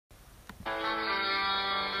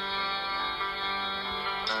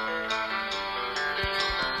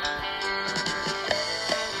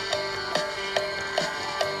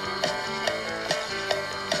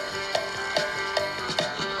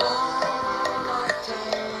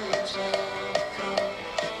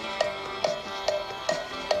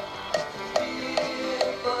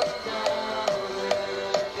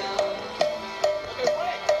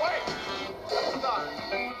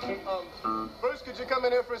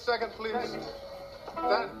second, please?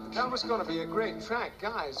 That was going to be a great track.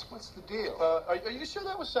 Guys, what's the deal? Are you sure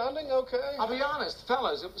that was sounding okay? I'll be honest,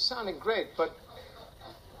 fellas, it was sounding great, but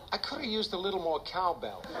I could have used a little more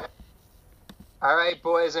cowbell. All right,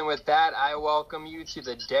 boys, and with that, I welcome you to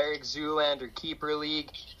the Derek Zoolander Keeper League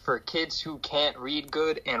for kids who can't read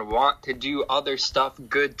good and want to do other stuff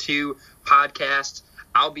good too podcast.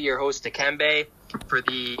 I'll be your host, Dikembe, for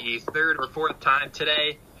the third or fourth time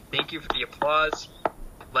today. Thank you for the applause.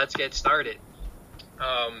 Let's get started.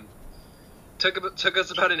 Took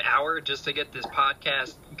us about an hour just to get this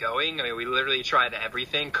podcast going. I mean, we literally tried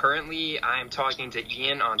everything. Currently, I am talking to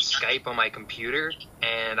Ian on Skype on my computer,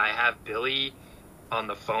 and I have Billy on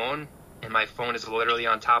the phone, and my phone is literally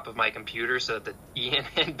on top of my computer so that Ian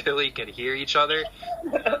and Billy can hear each other.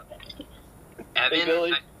 Evan, hey,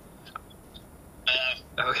 Billy.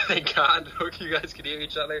 Thank God, hope you guys could hear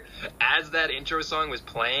each other. As that intro song was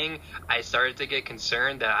playing, I started to get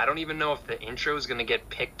concerned that I don't even know if the intro is going to get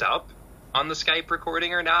picked up on the Skype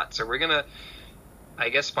recording or not. So we're going to, I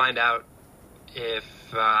guess, find out if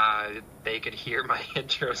they could hear my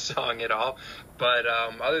intro song at all. But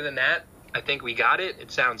other than that, I think we got it.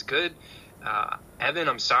 It sounds good. Evan,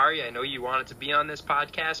 I'm sorry. I know you wanted to be on this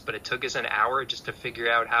podcast, but it took us an hour just to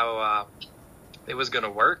figure out how it was going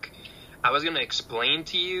to work. I was going to explain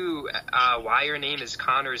to you why your name is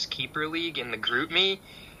Connor's Keeper League in the GroupMe,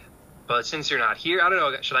 but since you're not here, I don't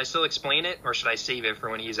know, should I still explain it, or should I save it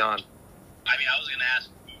for when he's on? I mean, I was going to ask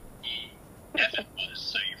who Evan was,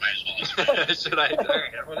 so you might as well explain it. Should I? All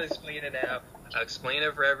right, I'm going to explain it now. I'll explain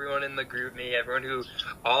it for everyone in the GroupMe,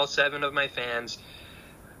 all 7 of my fans.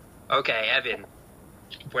 Okay, Evan,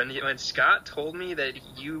 when Scott told me that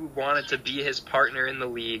you wanted to be his partner in the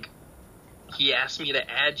league, he asked me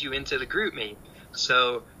to add you into the GroupMe.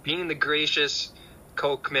 So, being the gracious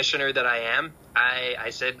co-commissioner that I am, I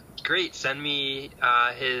said, great, send me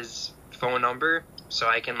his phone number so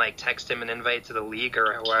I can text him an invite to the league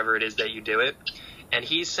or however it is that you do it. And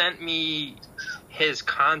he sent me his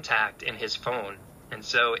contact in his phone. And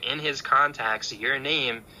so in his contacts, your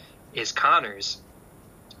name is Connor's.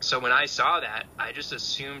 So when I saw that, I just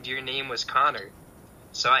assumed your name was Connor.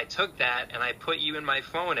 So I took that and I put you in my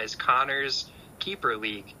phone as Connor's Keeper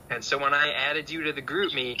League. And so when I added you to the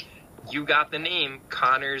GroupMe, you got the name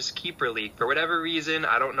Connor's Keeper League. For whatever reason,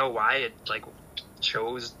 I don't know why it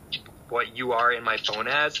chose what you are in my phone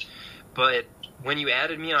as, but when you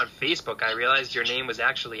added me on Facebook, I realized your name was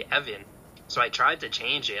actually Evan. So I tried to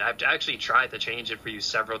change it. I've actually tried to change it for you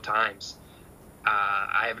several times.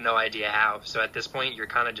 I have no idea how. So at this point, you're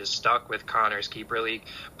kind of just stuck with Connor's Keeper League.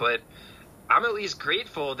 But I'm at least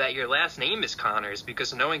grateful that your last name is Connors,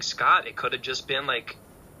 because knowing Scott, it could have just been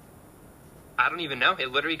I don't even know.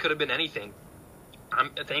 It literally could have been anything.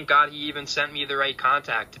 Thank God he even sent me the right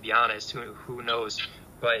contact, to be honest. Who knows?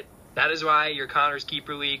 But that is why you're Connor's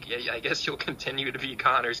Keeper League. I guess you'll continue to be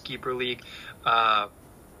Connor's Keeper League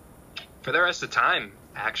for the rest of the time,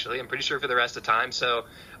 actually. I'm pretty sure for the rest of the time, so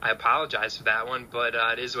I apologize for that one, but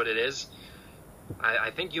it is what it is.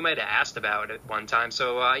 I think you might have asked about it one time.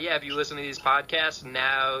 So, yeah, if you listen to these podcasts,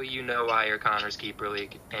 now you know why you're Connor's Keeper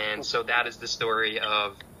League. And so that is the story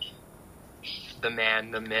of the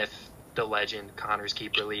man, the myth, the legend, Connor's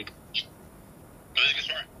Keeper League. Really good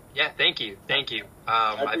story. Yeah, thank you.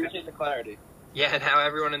 I appreciate the clarity. Yeah, now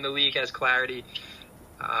everyone in the league has clarity.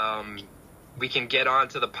 We can get on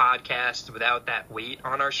to the podcast without that weight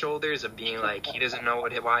on our shoulders of being he doesn't know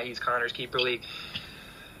why he's Connor's Keeper League.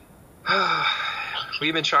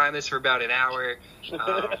 We've been trying this for about an hour.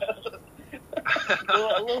 A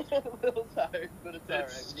little tired, but it's all right.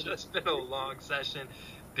 It's just been a long session.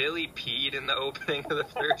 Billy peed in the opening of the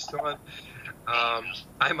first one.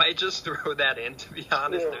 I might just throw that in, to be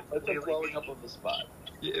honest. Yeah, that's blowing up on the spot.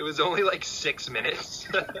 It was only 6 minutes.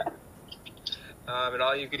 And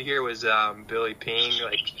all you could hear was Billy peeing.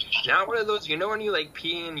 Not one of those, when you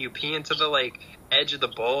pee and you pee into the edge of the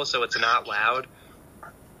bowl so it's not loud?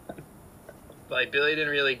 Billy didn't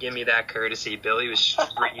really give me that courtesy. Billy was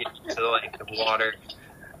straight into the water.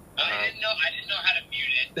 I didn't know how to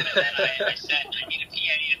mute it. And then I said, I need to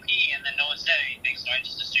pee, and then no one said anything, so I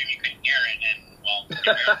just assumed you couldn't hear it, and, well,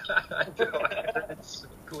 That's so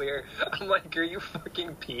clear. I'm are you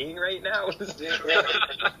fucking peeing right now?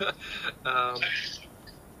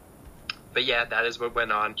 But yeah, that is what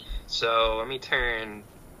went on. So let me turn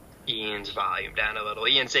Ian's volume down a little.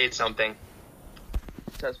 Ian, say something.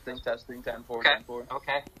 Testing, 10-4, Okay. 10-4.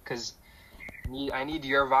 Okay, because I need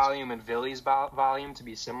your volume and Billy's volume to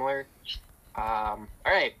be similar. All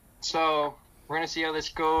right, so we're going to see how this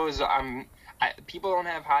goes. People don't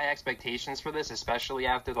have high expectations for this, especially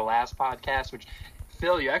after the last podcast, which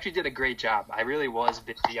Phil, you actually did a great job. I really was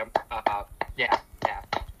busy. Yeah. Yeah,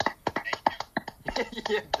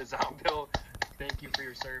 the Zombill, thank you for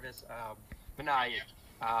your service. But no,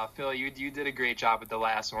 Phil, you did a great job with the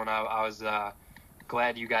last one. I was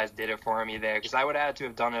glad you guys did it for me there, because I would have had to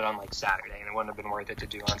have done it on like Saturday, and it wouldn't have been worth it to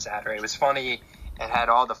do on Saturday. It was funny. It had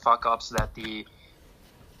all the fuck ups that the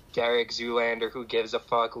Derek Zoolander Who Gives a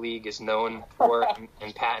Fuck League is known for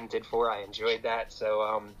and patented for. I enjoyed that.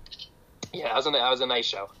 So yeah, that was a nice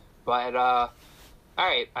show. But all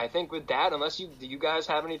right, I think with that, unless do you guys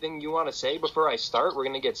have anything you want to say before I start, we're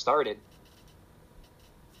gonna get started.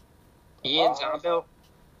 Ian, Zombill.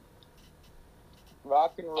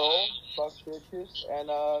 Rock and roll, fuck bitches, and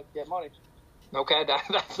get money. Okay,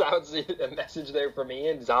 that sounds a message there from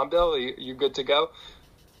Ian. Zombill, you good to go?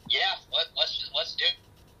 Yeah, let's do it.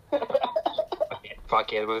 Okay,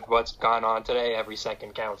 fuck it, with what's gone on today, every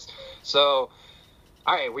second counts. So,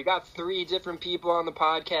 all right, we got 3 different people on the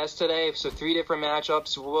podcast today, so 3 different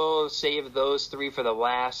matchups. We'll save those 3 for the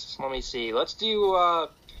last. Let me see. Let's do, you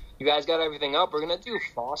guys got everything up? We're going to do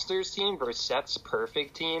Foster's team versus Seth's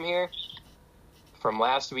perfect team here from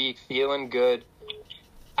last week. Feeling good.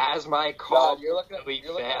 As my call you're looking at the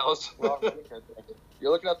wrong week, I think.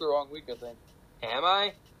 You're looking at the wrong week, I think. Am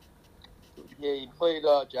I? Yeah, you played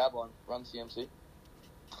Javelin, Run CMC.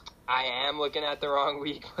 I am looking at the wrong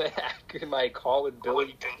week after my call with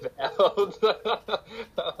Billy failed. I'm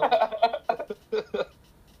here.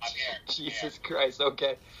 Jesus Christ,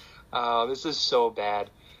 okay. This is so bad.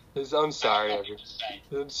 I'm sorry.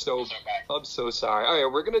 I'm so sorry. All right,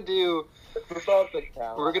 we're going to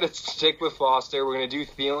stick with Foster. We're going to do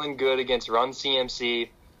Feeling Good against Run CMC.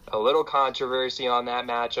 A little controversy on that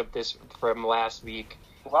matchup from last week.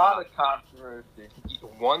 A lot of controversy.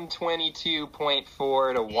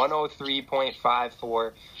 122.4 to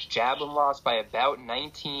 103.54. Jablin lost by about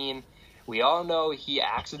 19. We all know he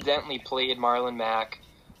accidentally played Marlon Mack.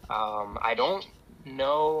 I don't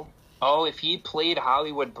know. Oh, if he played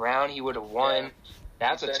Hollywood Brown, he would have won. Yeah.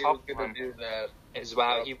 That's a tough he was one. do that. As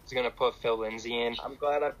well, he was going to put Phil Lindsay in. I'm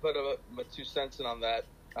glad I put my 2 cents in on that.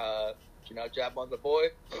 Jablin's a boy.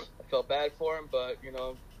 I felt bad for him, but,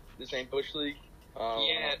 this ain't Bush League.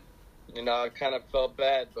 Yeah. I kind of felt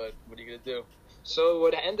bad, but what are you going to do? So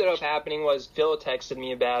what ended up happening was Phil texted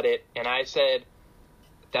me about it, and I said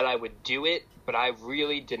that I would do it, but I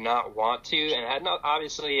really did not want to, and it had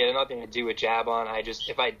nothing to do with Jablon.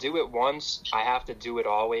 If I do it once, I have to do it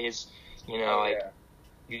always. You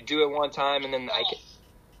do it one time, and then I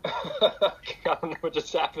don't know what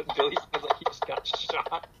just happened. Billy sounds like he just got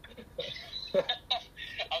shot. I'm sorry.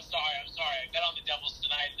 I bet on the Devils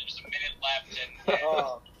tonight. There's a minute left, and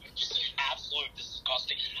just an absolute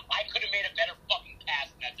disgusting. I could have made a better fucking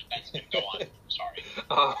pass than that defenseman. Go on. Sorry.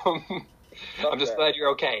 I'm just glad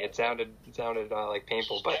you're okay. It sounded like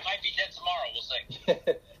painful, but I might be dead tomorrow. We'll see.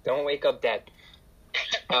 Don't wake up dead.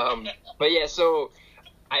 But yeah, so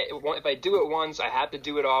if I do it once, I have to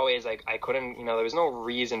do it always. I couldn't, there was no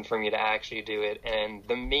reason for me to actually do it. And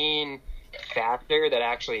the main factor that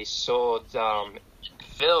actually sold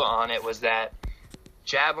Phil on it was that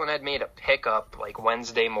Jablin had made a pickup like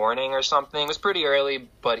Wednesday morning or something. It was pretty early,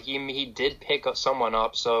 but he did pick someone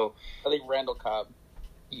up. So I think Randall Cobb.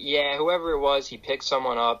 Yeah, whoever it was, he picked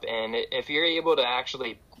someone up. And if you're able to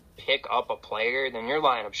actually pick up a player, then your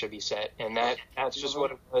lineup should be set, and that's just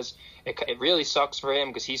what it was. It really sucks for him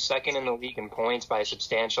because he's second in the league in points by a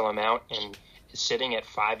substantial amount and is sitting at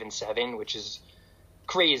 5-7, which is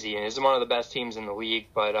crazy, and is one of the best teams in the league.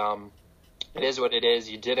 But it is what it is.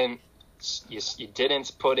 You didn't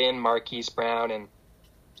put in Marquise Brown, and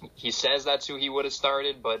he says that's who he would have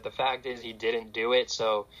started, but the fact is he didn't do it.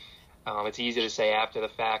 So it's easy to say after the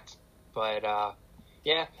fact, but.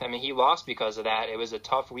 Yeah, he lost because of that. It was a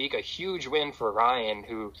tough week, a huge win for Ryan,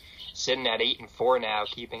 who's sitting at 8-4 now,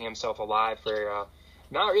 keeping himself alive for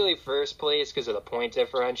not really first place because of the point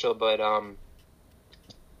differential, but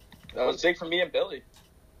that was big for me and Billy.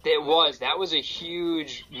 It was. That was a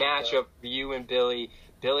huge matchup for you and Billy.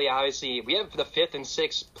 Billy, obviously, we have the 5th and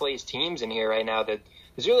 6th place teams in here right now.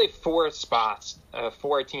 There's really 4 spots,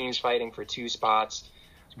 4 teams fighting for 2 spots.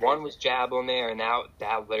 One was Jablin there, and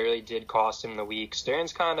that literally did cost him the week. Stern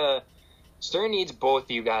needs both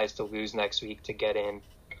of you guys to lose next week to get in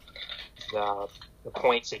the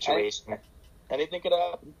point situation. Anything could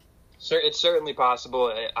happen. It's certainly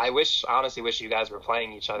possible. I honestly wish you guys were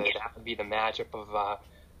playing each other. That would be the matchup of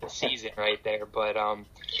the season right there. But that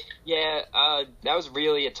was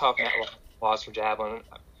really a tough loss for Jablin.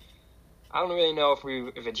 I don't really know if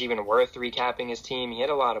it's even worth recapping his team. He had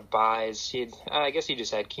a lot of buys. I guess he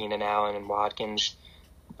just had Keenan Allen and Watkins.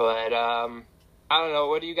 But, all I don't know.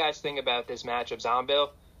 What do you guys think about this matchup, Zombill?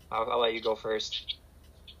 I'll let you go first.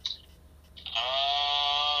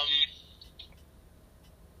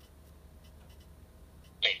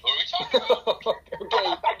 Wait, who are we talking about?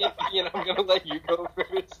 Okay, Ian, I'm gonna let you go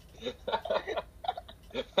first.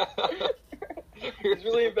 He's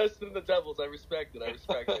really invested in the Devils. I respect it. I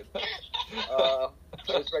respect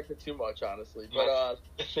it too much, honestly. But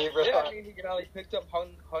yeah, I mean, he picked up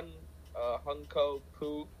Hunko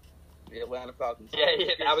Poo, the Atlanta Falcons. Yeah,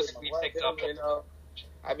 that was we picked up. You know,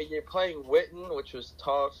 I mean, you're playing Witten, which was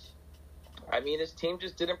tough. I mean, his team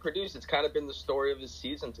just didn't produce. It's kind of been the story of his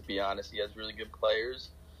season, to be honest. He has really good players,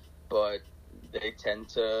 but they tend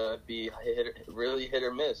to be really hit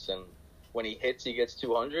or miss. And when he hits, he gets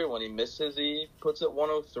 200. When he misses, he puts it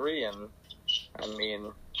 103. And, I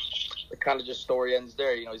mean, the kind of just story ends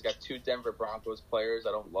there. You know, he's got 2 Denver Broncos players.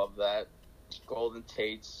 I don't love that. Golden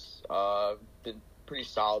Tate's been pretty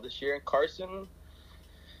solid this year. And Carson,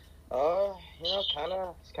 he's kind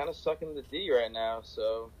of sucking the D right now.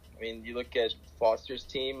 So, I mean, you look at Foster's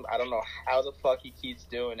team. I don't know how the fuck he keeps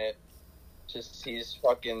doing it. Just he's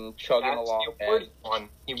fucking chugging along.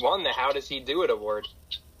 He won the How Does He Do It award.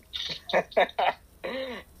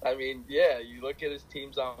 I mean, yeah, you look at his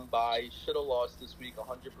teams on bye. He should have lost this week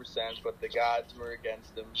 100%, but the gods were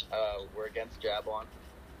against him. Were against Jabon.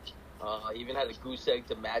 He even had a goose egg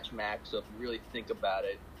to match Max. So if you really think about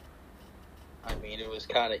it, I mean, it was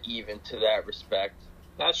kind of even to that respect.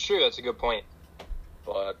 That's true. That's a good point.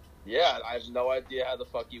 But yeah, I have no idea how the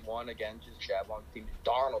fuck he won against just Jabon's team.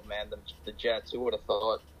 Darnold, man, the Jets. Who would have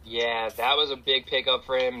thought? Yeah, that was a big pickup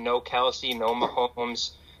for him. No Kelsey, no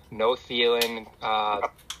Mahomes, no Thielen.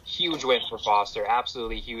 Huge win for Foster.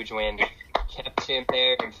 Absolutely huge win. Kept him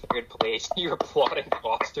there in 3rd place. You're applauding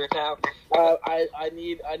Foster now. I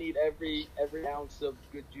need every ounce of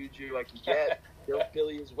good juju I can get.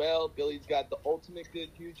 Billy as well. Billy's got the ultimate good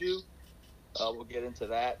juju. We'll get into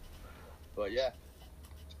that. But yeah.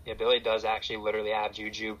 Yeah, Billy does actually literally have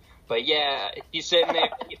juju. But yeah, he's sitting there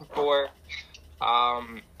 8-4.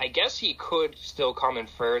 I guess he could still come in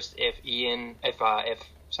first if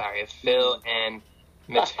Phil and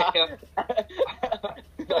Mateo.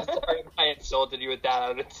 Sorry, I insulted you with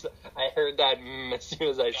that. I heard that as soon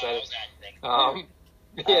as I said it.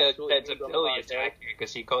 Yeah, that's a Billy attack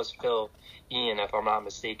because he calls Phil Ian, if I'm not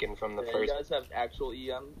mistaken, from the first. You guys have actual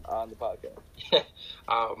Ian on the podcast.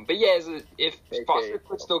 But yeah, if Foster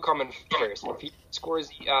could still come in first, if he scores,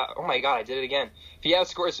 oh my god, I did it again. If he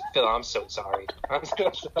outscores Phil, I'm so sorry. I'm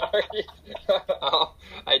so sorry.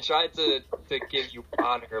 I tried to give you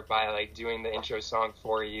honor by doing the intro song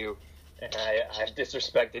for you, and I've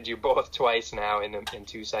disrespected you both twice now in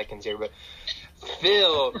 2 seconds here. But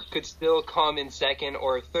Phil could still come in 2nd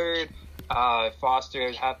or 3rd. Foster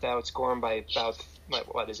would have to outscore him by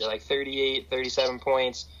about, 38, 37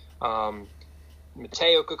 points.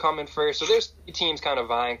 Mateo could come in first. So there's 3 teams kind of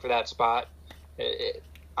vying for that spot.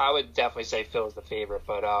 I would definitely say Phil's the favorite,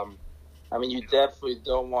 but I mean, you definitely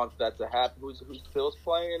don't want that to happen. Who's Phil's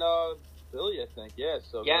playing? Billy, I think. Yeah.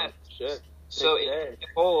 So yeah. Shit. So it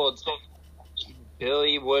holds.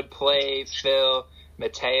 Billy would play Phil.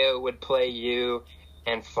 Mateo would play you.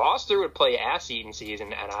 And Foster would play ass-eating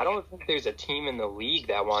season, and I don't think there's a team in the league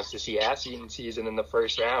that wants to see ass-eating season in the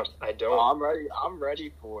first round. I don't. I'm ready. I'm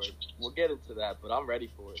ready for it. We'll get into that, but I'm ready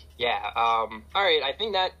for it. Yeah. All right. I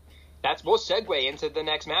think we'll segue into the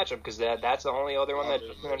next matchup because that's the only other one that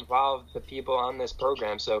doesn't involve the people on this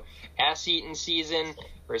program. So ass-eating season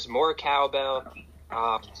versus more cowbell.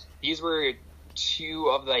 These were 2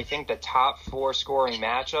 of the top 4 scoring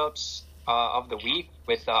matchups of the week,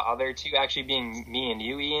 with the other 2 actually being me and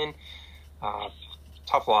you, Ian.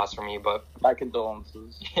 Tough loss for me, but my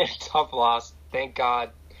condolences. Tough loss. Thank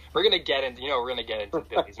God. We're gonna get into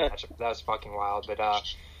Billy's matchup. That was fucking wild. But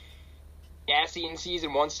ass-eating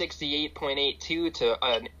season 168.82 to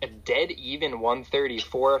a dead even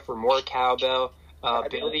 134 for more cowbell.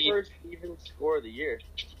 Billy, first even score of the year.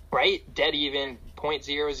 Right, dead even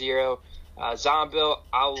 0.00. Zombill,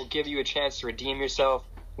 I will give you a chance to redeem yourself.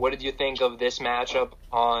 What did you think of this matchup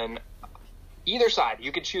on either side?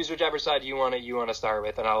 You could choose whichever side you want to start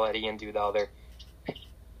with, and I'll let Ian do the other.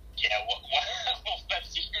 Yeah,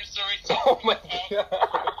 oh my god.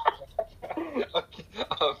 Okay,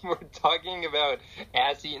 we're talking about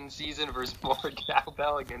ass-eating season versus more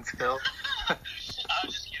cowbell against Phil. I'm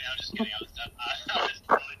just kidding. I was done.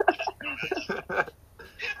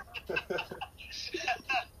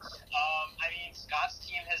 I mean, Scott's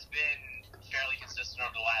team has been fairly consistent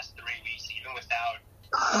over the last 3 weeks, even without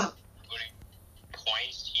including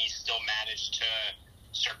points. He's still managed to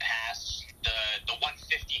surpass the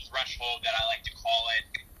 150 threshold that I like to call it.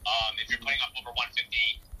 If you're putting up over 150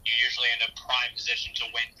 position to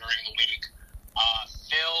win during the week.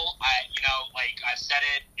 Phil, I've said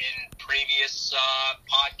it in previous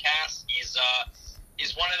podcasts, he's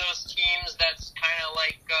one of those teams that's kind of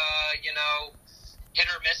like, hit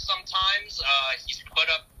or miss sometimes. He's put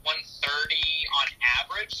up 130 on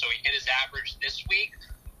average, so he hit his average this week.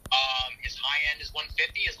 His high end is 150,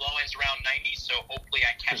 his low end's around 90, so hopefully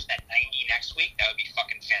I catch that 90 next week. That would be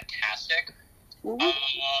fucking fantastic.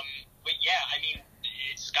 But yeah, I mean,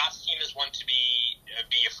 Scott's team is one to be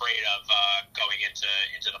afraid of going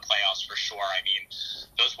into the playoffs for sure. I mean,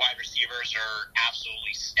 those wide receivers are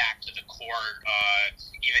absolutely stacked to the core.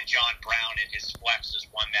 Even John Brown in his flex is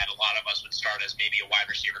one that a lot of us would start as maybe a wide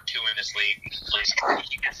receiver 2 in this league.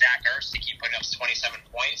 You get Zach Ertz to keep putting up 27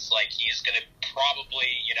 points, like he's going to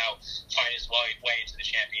probably, find his way into the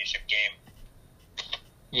championship game.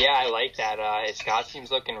 Yeah, I like that. Scott's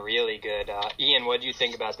team's looking really good. Ian, what do you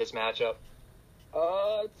think about this matchup?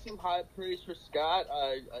 Some high praise for Scott.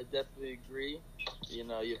 I definitely agree. You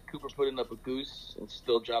have Cooper putting up a goose and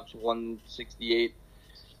still drops 168.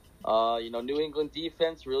 New England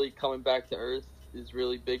defense really coming back to earth is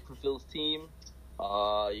really big for Phil's team.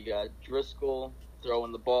 You got Driscoll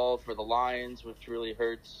throwing the ball for the Lions, which really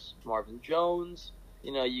hurts Marvin Jones.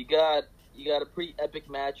 You got a pretty epic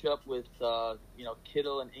matchup with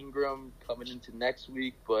Kittle and Ingram coming into next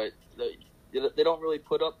week, but they don't really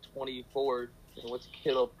put up 24. What's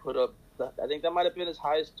Kittle put up? I think that might have been his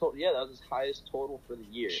highest total. Yeah, that was his highest total for the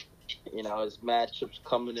year. His matchups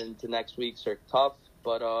coming into next week are tough,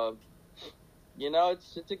 but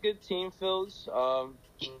it's a good team, Phil's.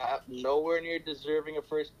 Nowhere near deserving of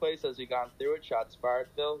first place as we gone through it. Shots fired,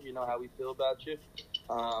 Phil. You know how we feel about you.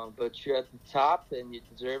 But you're at the top, and you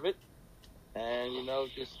deserve it. And,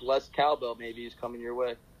 just less cowbell maybe is coming your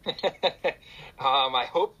way. I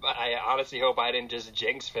honestly hope I didn't just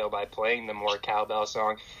jinx Phil by playing the more cowbell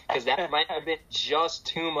song, because that might have been just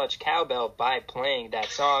too much cowbell by playing that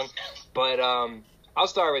song. But I'll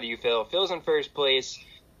start with you, Phil. Phil's in first place.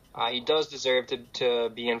 He does deserve to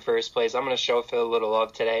be in first place. I'm going to show Phil a little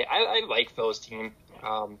love today. I like Phil's team.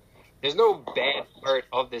 There's no bad part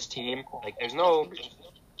of this team. Like there's no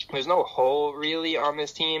hole really on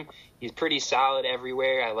this team. He's pretty solid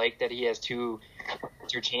everywhere. I like that he has 2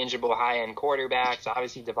 interchangeable high-end quarterbacks.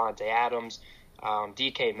 Obviously, Devontae Adams,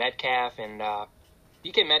 DK Metcalf, and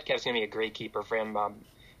DK Metcalf's going to be a great keeper for him.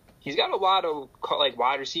 He's got a lot of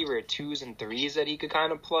wide receiver 2s and 3s that he could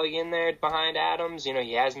kind of plug in there behind Adams.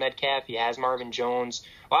 He has Metcalf, he has Marvin Jones.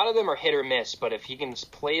 A lot of them are hit or miss, but if he can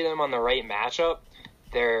play them on the right matchup,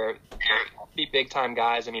 they're pretty big-time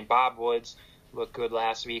guys. I mean, Bob Woods looked good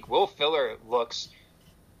last week. Will Fuller looks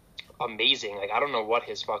amazing. I don't know what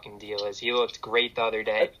his fucking deal is. He looked great the other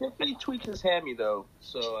day. I think he tweaked his hammy, though.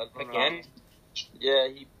 So I don't know. Yeah,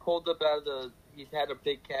 he pulled up out of he had a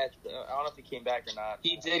big catch. But I don't know if he came back or not.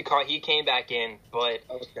 He did. He came back in, but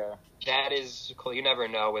okay. That is cool. You never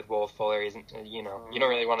know with Will Fuller. You don't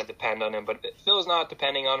really want to depend on him. But Phil's not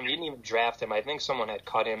depending on him. You didn't even draft him. I think someone had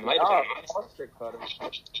cut him. Monster cut him.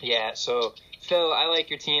 Yeah. So Phil, I like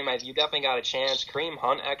your team. You definitely got a chance. Kareem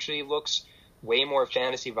Hunt actually looks way more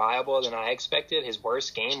fantasy viable than I expected. His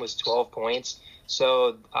worst game was 12 points.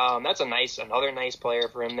 So that's another nice player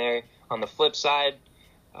for him there. On the flip side,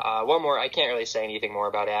 one more. I can't really say anything more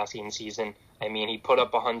about Aske's season. I mean, he put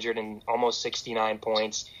up 100 and almost 69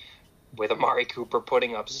 points with Amari Cooper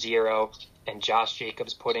putting up 0 and Josh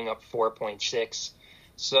Jacobs putting up 4.6.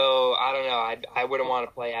 So I don't know. I wouldn't want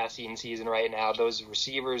to play Aske's season right now. Those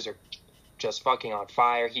receivers are just fucking on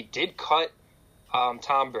fire. He did cut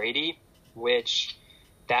Tom Brady, which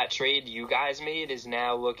that trade you guys made is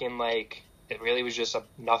now looking like it really was just a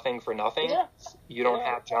nothing for nothing. Yeah. You don't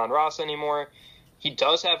have John Ross anymore. He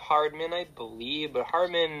does have Hardman, I believe, but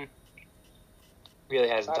Hardman really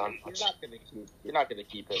hasn't done much. You're not going to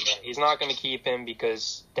keep him. Right? He's not going to keep him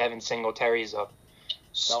because Devin Singletary's a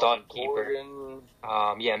stud keeper.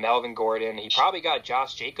 Melvin Gordon. He probably got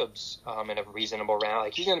Josh Jacobs in a reasonable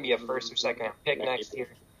round. He's going to be a first or second pick next year.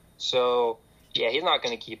 So yeah, he's not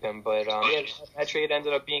going to keep him. But that trade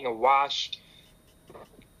ended up being a wash.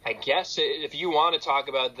 I guess if you want to talk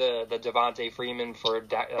about the Devontae Freeman for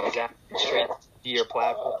Zach trade to your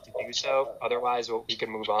platform to do so, otherwise we can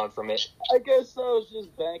move on from it. I guess I was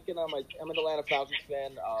just banking on I'm an Atlanta Falcons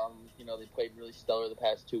fan. They played really stellar the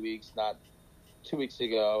past 2 weeks, not 2 weeks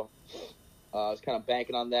ago. I was kind of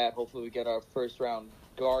banking on that. Hopefully we get our first round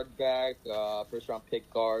guard back, first round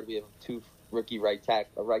pick guard. We have 2 rookie a right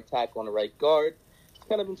tackle and a right guard. It's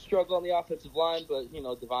kind of been struggling on the offensive line, but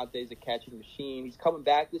Devontae's a catching machine. He's coming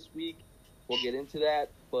back this week. We'll get into that,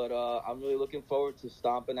 but I'm really looking forward to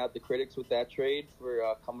stomping out the critics with that trade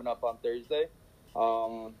for coming up on Thursday.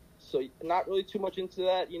 So not really too much into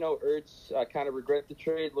that. Ertz, I kind of regret the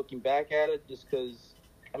trade looking back at it just because,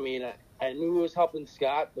 I knew it was helping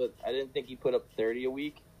Scott, but I didn't think he put up 30 a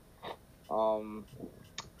week.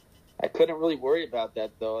 I couldn't really worry about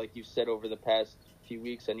that, though. Like you said, over the past few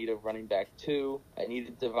weeks, I need a running back too. I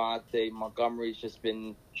needed Devontae. Montgomery's just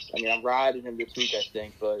been, I'm riding him this week, I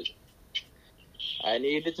think, but I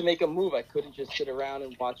needed to make a move. I couldn't just sit around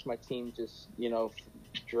and watch my team just,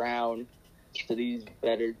 drown to these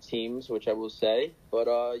better teams, which I will say. But,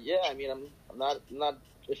 I'm not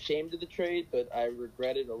ashamed of the trade, but I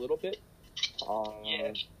regret it a little bit.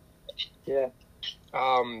 Yeah.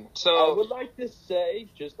 So I would like to say,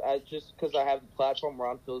 just because I have the platform, we're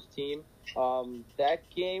on Phil's team, that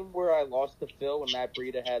game where I lost to Phil when Matt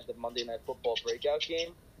Breida had the Monday Night Football breakout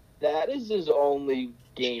game, that is his only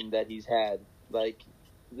game that he's had,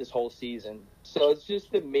 this whole season. So it's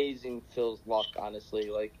just amazing Phil's luck, honestly.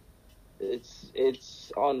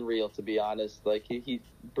 It's unreal, to be honest.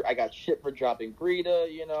 I got shit for dropping Breida,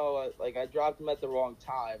 I dropped him at the wrong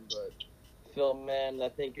time, but Phil, man, I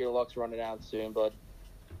think your luck's running out soon, bud.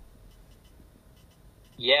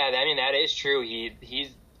 Yeah, that is true.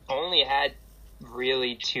 He's only had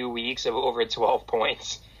really 2 weeks of over 12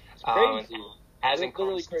 points. Crazy. Hasn't come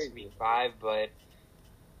literally since crazy. week 5, but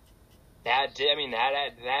that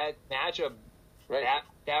matchup, Right.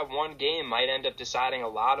 that one game might end up deciding a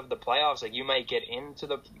lot of the playoffs. You might get into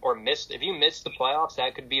if you miss the playoffs,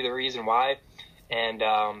 that could be the reason why. And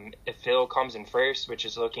if Phil comes in first, which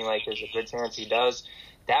is looking like there's a good chance he does,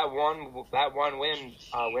 that one win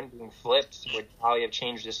being flipped would probably have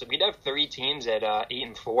changed this. We'd have 3 teams at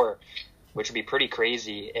 8-4, which would be pretty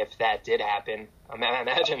crazy if that did happen.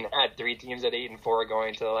 Imagine that 3 teams at 8-4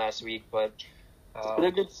 going to the last week. But it's been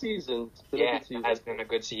a good season. It has been a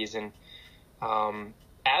good season.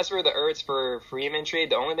 As for the Ertz for Freeman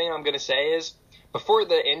trade, the only thing I'm going to say is, before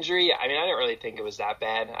the injury, I didn't really think it was that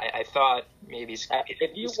bad. I thought maybe...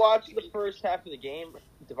 If you watch the first half of the game,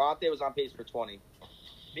 Devontae was on pace for 20.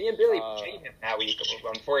 Me and Billy played him that week.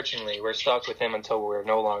 Unfortunately, we're stuck with him until we're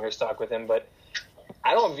no longer stuck with him. But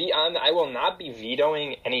I will not be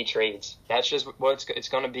vetoing any trades. That's just what it's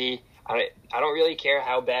going to be. I don't really care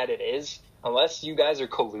how bad it is. Unless you guys are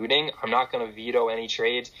colluding, I'm not going to veto any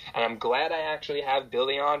trades. And I'm glad I actually have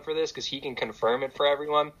Billy on for this because he can confirm it for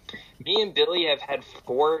everyone. Me and Billy have had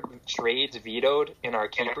 4 trades vetoed in our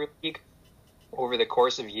keeper league over the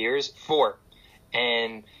course of years. 4.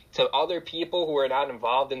 And to other people who are not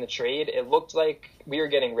involved in the trade, it looked like we were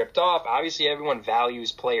getting ripped off. Obviously, everyone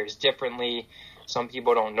values players differently. Some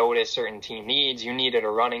people don't notice certain team needs. You needed a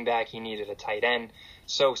running back. He needed a tight end.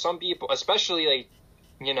 So some people, especially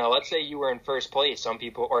let's say you were in first place. Some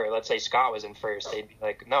people, or let's say Scott was in first, they'd be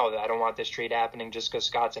like, no, I don't want this trade happening just because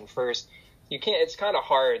Scott's in first. You can't, it's kind of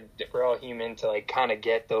hard, we're all human, to kind of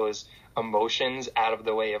get those emotions out of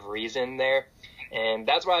the way of reason there. And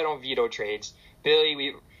that's why I don't veto trades.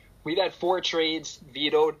 Billy, we've had 4 trades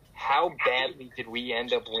vetoed. How badly did we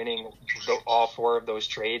end up winning all 4 of those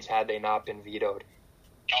trades had they not been vetoed?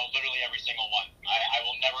 No, literally every single one. I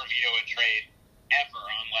will never veto a trade ever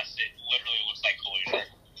unless it literally looks like collusion.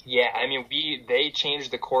 Yeah, they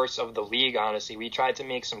changed the course of the league, honestly. We tried to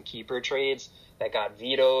make some keeper trades that got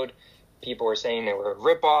vetoed. People were saying they were a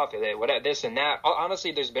ripoff, this and that.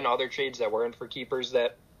 Honestly, there's been other trades that weren't for keepers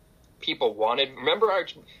that people wanted.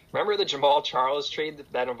 Remember the Jamal Charles trade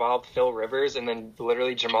that involved Phil Rivers, and then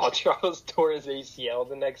literally Jamal Charles tore his ACL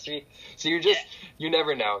the next week? So you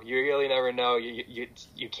never know. You really never know.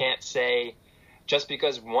 You can't say just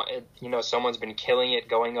because someone's been killing it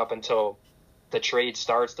going up until the trade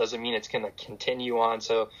starts doesn't mean it's going to continue on.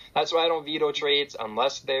 So that's why I don't veto trades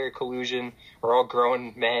unless they're collusion. We're all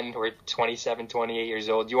grown men. We're 27, 28 years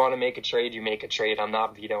old. You want to make a trade, you make a trade. I'm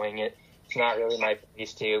not vetoing it. It's not really my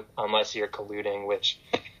place to, unless you're colluding, which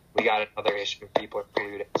we got another issue of people are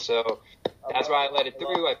colluding. So that's why I let it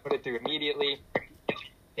through. I put it through immediately.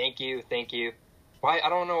 Thank you. Why? I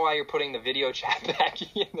don't know why you're putting the video chat back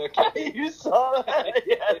in. Okay. You saw that?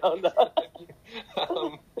 Yeah, I don't know.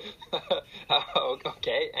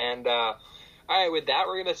 Okay, and all right, with that,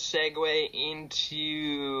 we're going to segue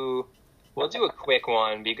into... We'll do a quick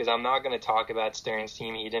one because I'm not going to talk about Stern's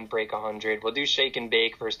team. He didn't break 100. We'll do Shake and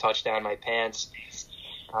Bake for his touchdown my pants.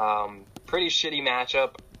 Pretty shitty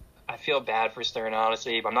matchup. I feel bad for Stern,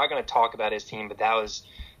 honestly. But I'm not going to talk about his team, but that was...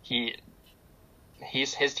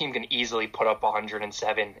 His team can easily put up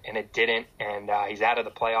 107, and it didn't, and he's out of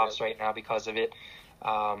the playoffs right now because of it.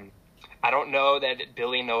 I don't know that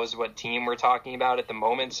Billy knows what team we're talking about at the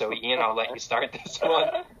moment, so Ian, I'll let you start this one.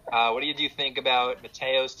 What do you think about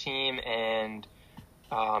Mateo's team, and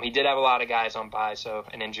He did have a lot of guys on bye, so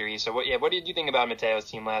an injury. So what did you think about Mateo's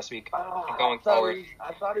team last week going forward?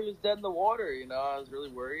 I thought he was dead in the water. I was really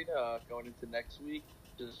worried going into next week.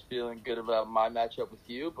 Just feeling good about my matchup with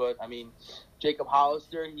you, but I mean, Jacob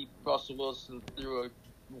Hollister, Russell Wilson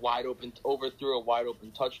overthrew a wide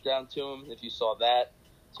open touchdown to him. If you saw that,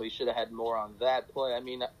 so he should have had more on that play. I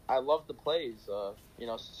mean, I love the plays.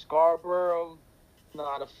 Scarborough,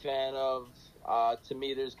 not a fan of. To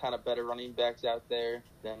me, there's kind of better running backs out there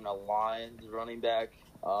than a Lions running back.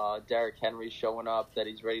 Derrick Henry showing up that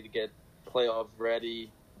he's ready to get playoff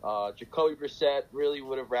ready. Jacoby Brissett, really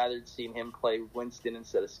would have rather seen him play Winston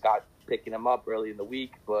instead of Scott picking him up early in the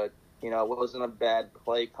week. But, it wasn't a bad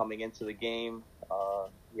play coming into the game.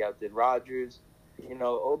 He outdid Rodgers.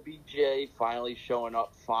 OBJ finally showing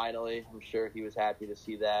up finally. I'm sure he was happy to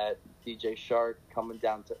see that. DJ Shark coming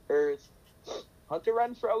down to earth. Hunter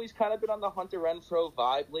Renfrow, he's kind of been on the Hunter Renfrow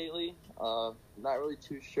vibe lately. Not really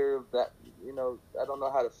too sure of that. I don't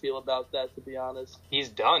know how to feel about that, to be honest. He's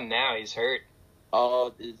done now. He's hurt.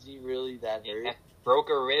 Oh, is he really that hurt? Yeah. Broke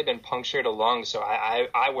a rib and punctured a lung, so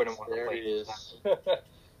I wouldn't want to play. There he is.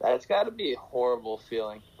 That's got to be a horrible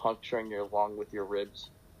feeling, puncturing your lung with your ribs.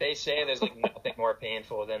 They say there's nothing more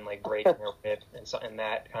painful than breaking your rib and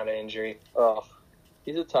that kind of injury. Oh,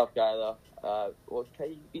 he's a tough guy though.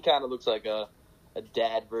 He kind of looks like a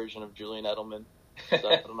dad version of Julian Edelman. So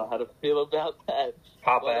I don't know how to feel about that.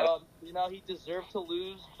 He deserved to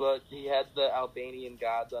lose, but he had the Albanian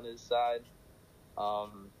gods on his side.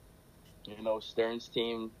 Stern's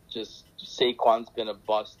team, just Saquon's been a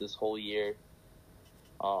bust this whole year.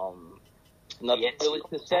 Nothing really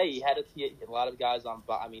to say. He had a lot of guys on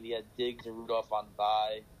bye. I mean, he had Diggs and Rudolph on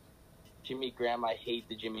bye. Jimmy Graham, I hate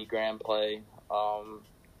the Jimmy Graham play.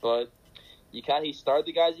 But he started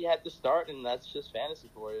the guys he had to start, and that's just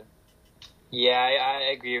fantasy for you. Yeah,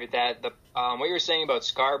 I agree with that. What you were saying about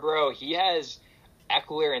Scarborough, he has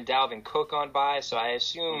Eckler and Dalvin Cook on bye, so I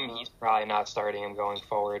assume he's probably not starting him going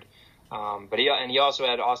forward. But he also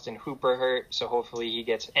had Austin Hooper hurt, so hopefully he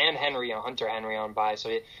gets Hunter Henry on bye.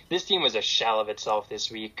 So this team was a shell of itself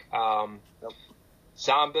this week. Yep.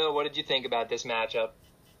 Zombill, what did you think about this matchup?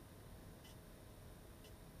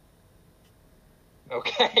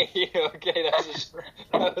 Okay, that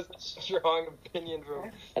was a strong opinion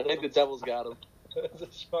from. I think the Devils got him. That was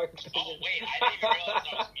a strong opinion. Oh wait, I didn't even realize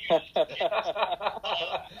I was muted.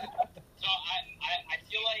 So I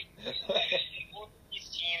feel like both of these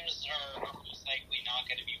teams are most likely not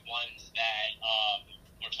going to be ones that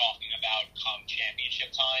we're talking about come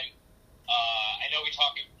championship time. I know we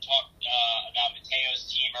talked about Mateo's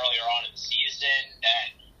team earlier on in the season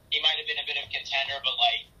that he might have been a bit of a contender, but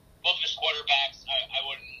both of his quarterbacks, I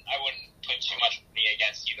wouldn't put too much money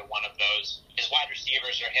against either one of those. His wide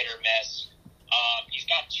receivers are hit or miss. He's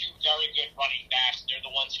got two very good running backs. They're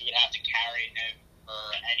the ones who would have to carry him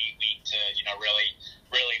for any week to,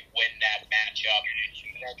 really win that matchup.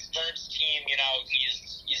 Stern's team,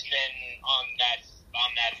 he's been on that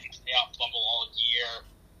playoff bubble all year.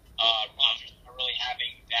 Rodgers not really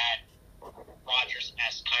having that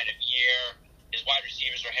Rodgers-esque kind of year. His wide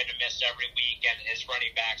receivers are hit or miss every week, and his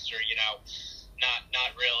running backs are,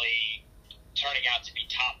 not really turning out to be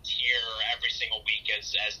top tier every single week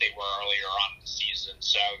as they were earlier on in the season.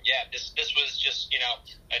 So yeah, this was just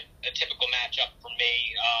a typical matchup for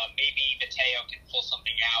me. Maybe Mateo can pull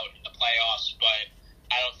something out in the playoffs, but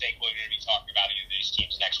I don't think we're going to be talking about any of these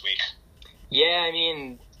teams next week. Yeah,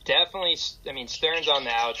 definitely. Stern's on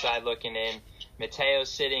the outside looking in. Mateo's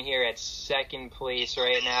sitting here at second place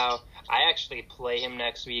right now. I actually play him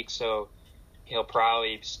next week, so he'll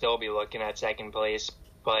probably still be looking at second place.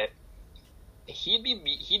 But he'd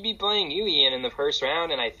be playing you, Ian, in the first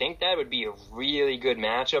round, and I think that would be a really good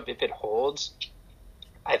matchup if it holds.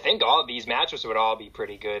 I think all of these matchups would all be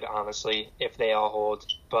pretty good, honestly, if they all hold.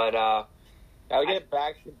 But I'll get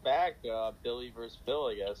back-to-back Billy versus Phil,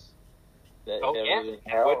 I guess. That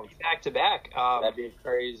would be back-to-back. That'd be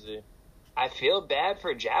crazy. I feel bad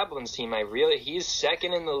for Jablin's team. He's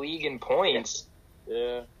second in the league in points.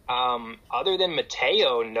 Yeah. Other than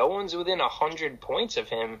Mateo, no one's within 100 points of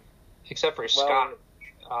him, except for Scott.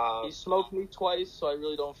 He smoked me twice, so I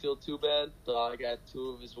really don't feel too bad. I got 2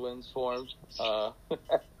 of his wins for him.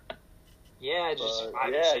 Yeah, good,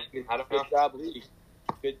 I don't good know. job, league.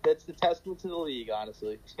 Good. That's the testament to the league,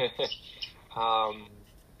 honestly.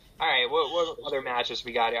 All right, what other matchups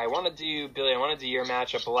we got here? I want to do your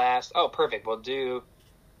matchup last. Oh, perfect. We'll do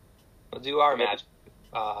our match.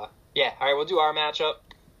 All right, we'll do our matchup.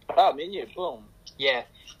 Oh, me and you, boom. Yeah.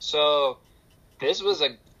 So this was a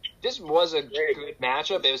good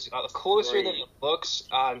matchup. It was closer than it looks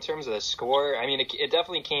in terms of the score. It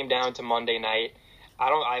definitely came down to Monday night.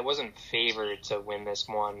 I wasn't favored to win this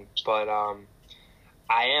one, but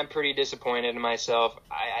I am pretty disappointed in myself.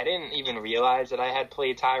 I didn't even realize that I had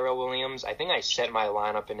played Tyrell Williams. I think I set my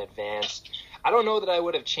lineup in advance. I don't know that I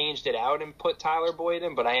would have changed it out and put Tyler Boyd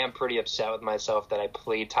in, but I am pretty upset with myself that I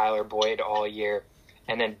played Tyler Boyd all year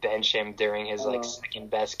and then bench him during his second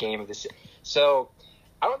best game of the season. So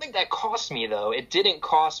I don't think that cost me, though. It didn't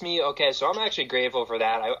cost me. Okay, so I'm actually grateful for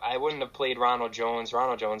that. I wouldn't have played Ronald Jones.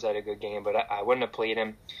 Ronald Jones had a good game, but I wouldn't have played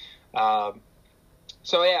him.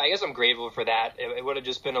 So, yeah, I guess I'm grateful for that. It would have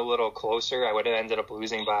just been a little closer. I would have ended up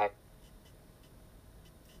losing by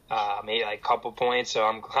maybe like a couple points, so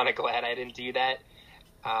I'm kind of glad I didn't do that.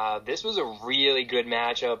 This was a really good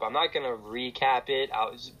matchup. I'm not going to recap it.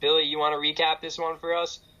 Billy, you want to recap this one for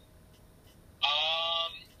us?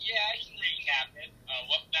 Yeah, I can recap it.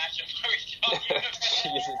 What matchup are we talking about?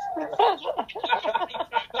 Jesus.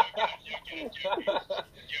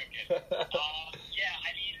 Joking. Yeah,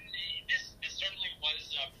 I mean, this certainly was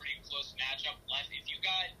a pretty close matchup. If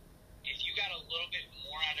you got a little bit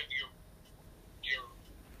more out of your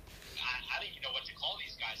I don't even know what to call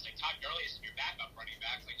these guys. Like Todd Gurley is your backup running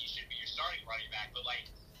back. Like he should be your starting running back. But like,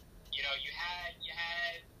 you had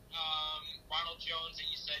Ronald Jones that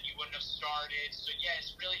you said you wouldn't have started. So yeah,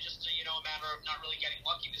 it's really just a matter of not really getting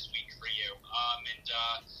lucky this week for you. And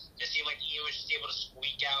it seemed like he was just able to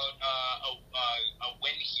squeak out a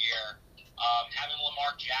win here. Having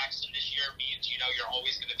Lamar Jackson this year means you're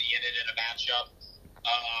always going to be in it in a matchup.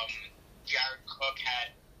 Jared Cook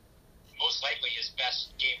had most likely his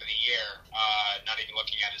best game of the year, not even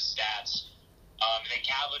looking at his stats. And then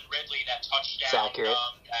Calvin Ridley, that touchdown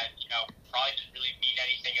that probably didn't really mean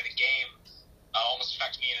anything in the game, almost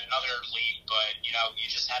affected me in another league. But you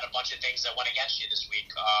just had a bunch of things that went against you this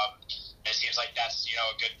week. It seems like that's a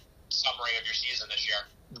good summary of your season this year.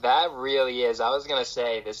 That really is. I was gonna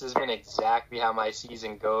say this has been exactly how my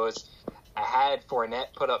season goes. I had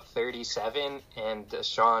Fournette put up 37 and and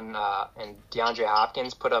DeAndre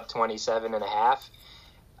Hopkins put up 27.5.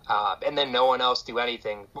 And then no one else do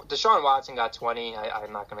anything. Deshaun Watson got 20.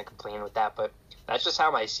 I'm not going to complain with that, but that's just how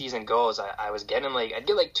my season goes. I was getting I'd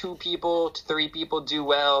get 2 people to 3 people do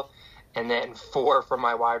well, and then 4 from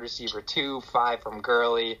my wide receiver 2, 5 from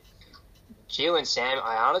Gurley. Jalen Samuels,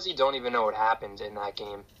 I honestly don't even know what happened in that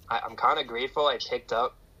game. I'm kind of grateful I picked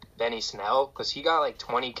up Benny Snell because he got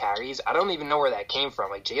 20 carries. I don't even know where that came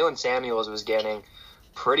from. Jalen Samuels was getting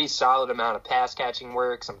pretty solid amount of pass catching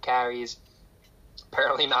work, some carries.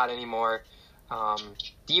 Apparently not anymore.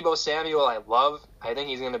 Deebo Samuel, I love. I think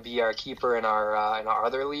he's going to be our keeper in our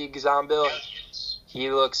other league, Zombill.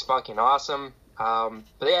 He looks fucking awesome. But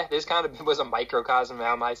yeah, this kind of was a microcosm of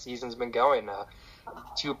how my season's been going.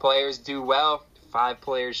 2 players do well, 5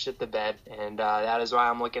 players shit the bed, and that is why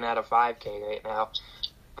I'm looking at a 5K right now.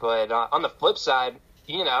 But on the flip side,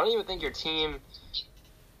 I don't even think your team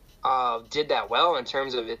did that well in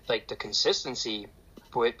terms of it, the consistency.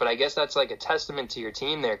 But I guess that's a testament to your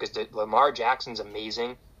team there because Lamar Jackson's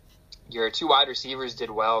amazing. Your 2 wide receivers did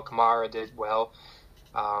well. Kamara did well.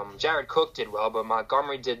 Jared Cook did well, but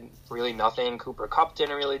Montgomery did really nothing. Cooper Kupp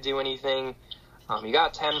didn't really do anything. You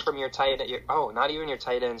got 10 from your tight end. Not even your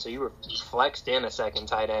tight end, so you flexed in a second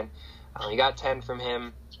tight end. You got 10 from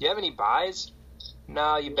him. Do you have any buys?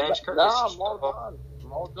 No, you bench Curtis. No,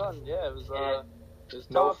 I'm all done. Yeah, it was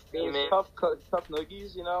tough. It was tough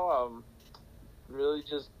noogies, Really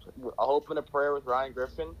just a hope and a prayer with Ryan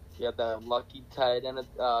Griffin. He had that lucky tight end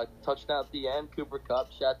touchdown at the end. Cooper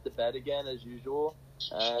Kupp shot the bed again as usual.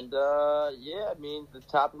 And, the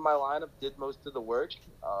top of my lineup did most of the work.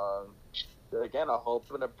 Again, a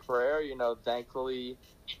hope and a prayer. Thankfully,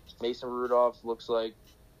 Mason Rudolph looks like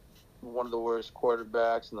one of the worst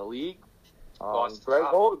quarterbacks in the league.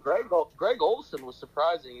 Greg Olsen was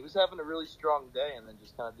surprising. He was having a really strong day and then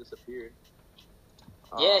just kind of disappeared.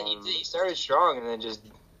 Yeah, he started strong and then just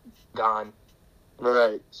gone.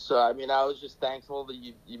 Right. So I was just thankful that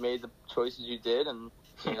you made the choices you did, and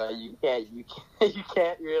you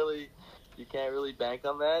can't really bank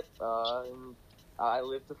on that. And I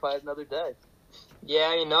live to fight another day.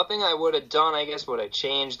 Yeah, nothing I would have done, I guess, would have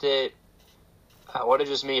changed it. I would have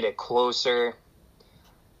just made it closer.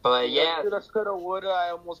 But yeah, coulda, woulda. I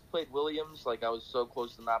almost played Williams. I was so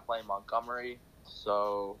close to not playing Montgomery.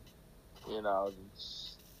 So,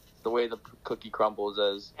 it's the way the cookie crumbles,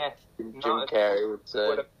 as Jim Carrey would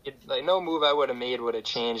say. No move I would have made would have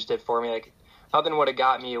changed it for me. Nothing would have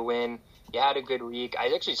got me a win. You had a good week. I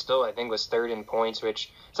actually still, I think, was 3rd in points,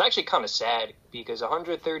 which is actually kind of sad because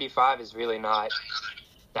 135 is really not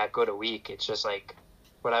that good a week. It's just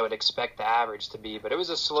what I would expect the average to be. But it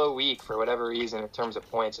was a slow week for whatever reason in terms of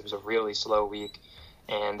points. It was a really slow week.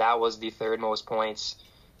 and that was the third most points.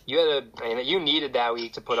 You needed that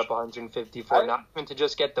week to put up 154, not even to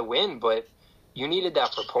just get the win, but you needed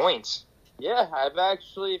that for points. Yeah, I've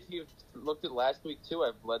actually, if you've looked at last week too,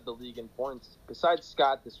 I've led the league in points. Besides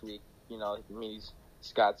Scott this week,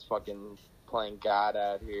 Scott's fucking playing God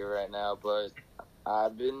out here right now, but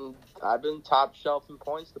I've been top shelf in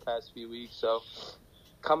points the past few weeks. So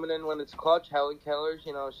coming in when it's clutch, Helen Keller,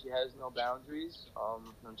 she has no boundaries,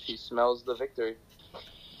 and she smells the victory.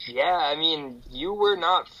 Yeah, I mean, you were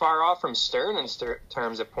not far off from Stern in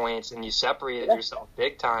terms of points, and you separated yourself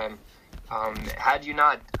big time. Had you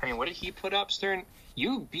not, what did he put up, Stern?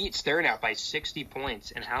 You beat Stern out by 60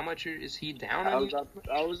 points, and how much is he down on you?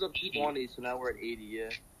 I was up 20, so now we're at 80, yeah.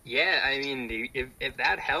 Yeah, I mean, if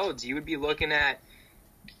that held, you would be looking at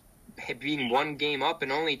being one game up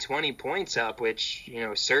and only 20 points up, which,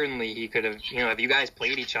 certainly he could have, if you guys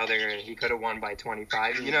played each other, he could have won by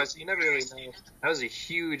 25. So you never really know. That was a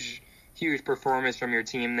huge, huge performance from your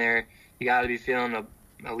team there. You got to be feeling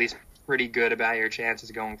at least pretty good about your chances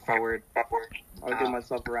going forward. I'll give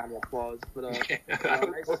myself a round of applause. But nice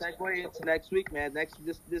segue into next week, man.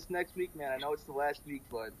 This next week, man. I know it's the last week,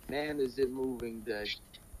 but man, is it moving day.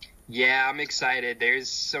 Yeah, I'm excited. There's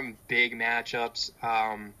some big matchups.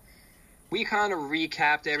 We kind of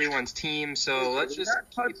recapped everyone's team, so let's just...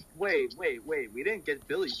 Wait. We didn't get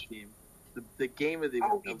Billy's team. The game of the...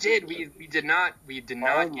 Oh, we did. We did not.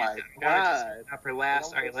 Oh, my God. For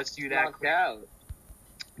last. All right, let's do that. Out.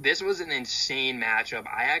 This was an insane matchup.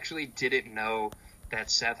 I actually didn't know that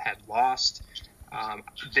Seth had lost.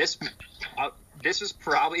 This was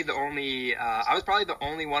probably the only... I was probably the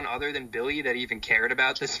only one other than Billy that even cared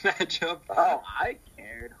about this matchup. Oh, I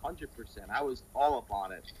cared 100%. I was all up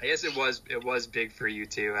on it. I guess it was big for you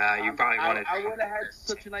too. You probably wanted. I would have had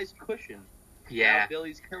such a nice cushion. Yeah. Now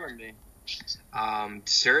Billy's killing me.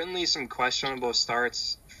 Certainly some questionable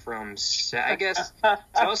starts from Seth. I guess.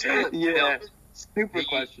 Super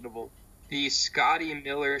questionable. The Scotty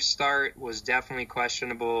Miller start was definitely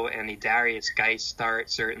questionable, and the Darius Geist start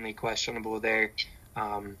certainly questionable there.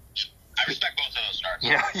 I respect both of those starts.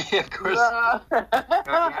 Yeah, of course. You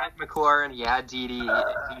had McLaurin, you had Didi.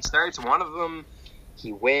 He starts one of them,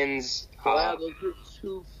 he wins. Wow, those were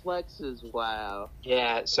two flexes. Wow.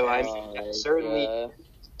 Yeah, so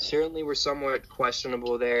certainly were somewhat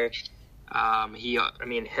questionable there.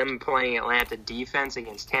 Him playing Atlanta defense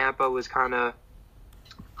against Tampa was kind of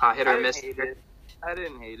hit or miss. I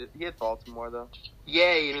didn't hate it. He had Baltimore, though.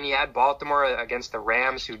 Yeah, he had Baltimore against the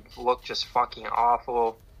Rams, who looked just fucking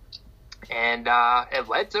awful. And it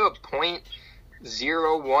led to a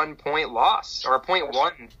 .01 point loss, or a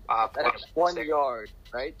 .1. That's 1 yard,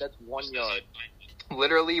 right? That's 1 yard.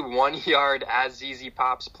 Literally 1 yard as ZZ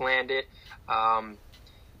Pops planned it.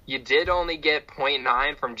 You did only get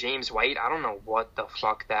 .9 from James White. I don't know what the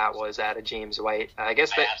fuck that was out of James White. I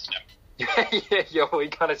guess that... he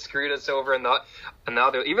kind of screwed us over in the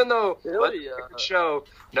other. Even though, show,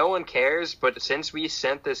 no one cares, but since we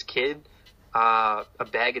sent this kid a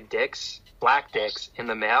bag of black dicks in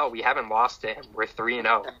the mail, we haven't lost to him. We're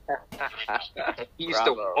 3-0. He used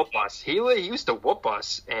to whoop us. He used to whoop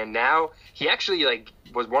us, and now he actually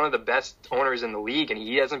was one of the best owners in the league, and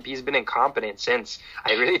he's been incompetent since.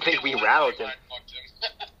 I really think we rattled him.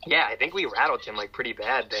 Yeah, I think we rattled him pretty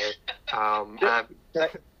bad there.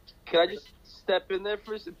 Can I just step in there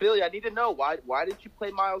for a second? Billy, I need to know, why did you play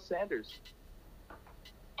Miles Sanders?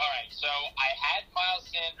 All right, so I had Miles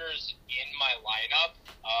Sanders in my lineup.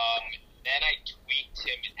 Then I tweaked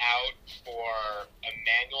him out for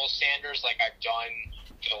Emmanuel Sanders like I've done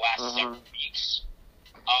for the last several weeks.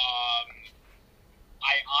 I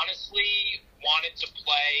honestly wanted to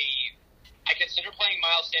play... I considered playing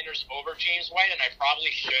Miles Sanders over James White, and I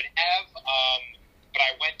probably should have. But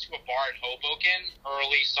I went to a bar in Hoboken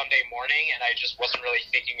early Sunday morning, and I just wasn't really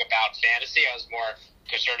thinking about fantasy. I was more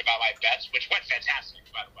concerned about my bets, which went fantastic,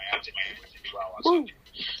 by the way. I did really well on Sunday.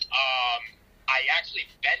 I actually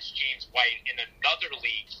benched James White in another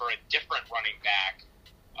league for a different running back,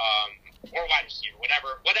 or wide receiver,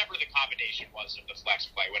 whatever the combination was of the flex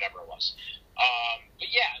play, whatever it was. But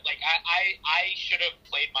yeah, I should have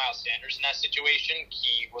played Miles Sanders in that situation.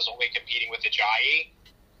 He was only competing with Ajayi.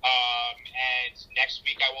 And next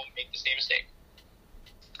week I won't make the same mistake.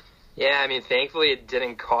 Yeah, thankfully it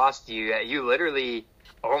didn't cost you. You literally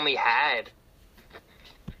only had...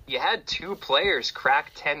 You had 2 players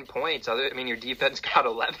crack 10 points. Your defense got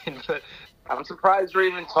 11, but... I'm surprised we're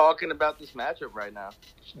even talking about this matchup right now.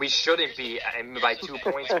 We shouldn't be. By 2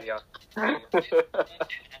 points, we are. Ryan before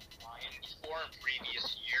in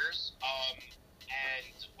previous years, and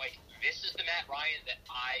this is the Matt Ryan that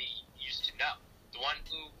I used to know. the one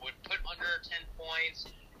who would put under 10 points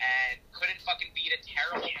and couldn't fucking beat a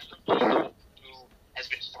terrible team who has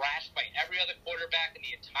been thrashed by every other quarterback in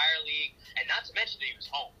the entire league, and not to mention that he was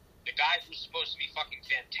home. The guy who's supposed to be fucking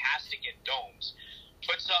fantastic in domes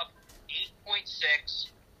puts up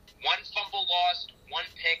 8.6, one fumble lost, one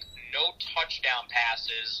pick, no touchdown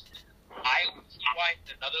passes. I tried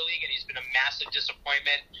in another league, and he's been a massive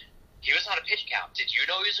disappointment. He was on a pitch count. Did you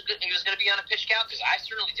know he was going to be on a pitch count? Because I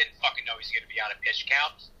certainly didn't fucking know he was going to be on a pitch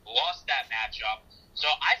count. Lost that matchup. So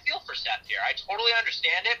I feel for Seth here. I totally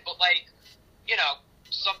understand it, but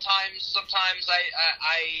sometimes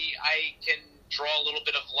I can draw a little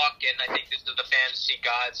bit of luck, and I think this is the fantasy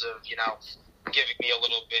gods of giving me a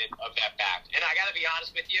little bit of that back. And I got to be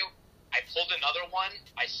honest with you, I pulled another one.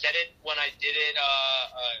 I said it when I did it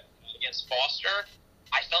against Foster.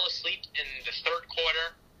 I fell asleep in the third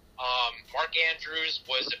quarter. Mark Andrews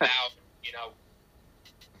was about,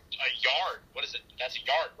 a yard. What is it? That's a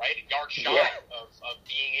yard, right? A yard shy of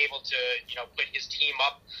being able to, put his team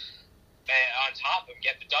up on top and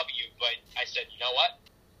get the W. But I said, you know what?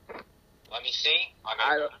 Let me see. I'm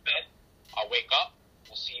going to go to bed. I'll wake up.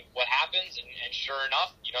 We'll see what happens. And sure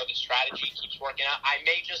enough, the strategy keeps working out. I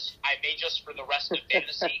may just for the rest of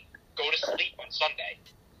fantasy, go to sleep on Sunday.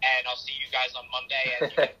 And I'll see you guys on Monday,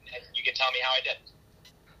 and you can tell me how I did.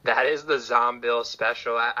 That is the Zombill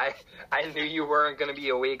special. I knew you weren't going to be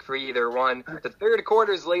awake for either one. The third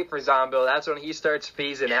quarter is late for Zombill. That's when he starts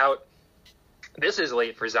phasing out. This is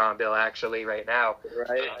late for Zombill, actually, right now.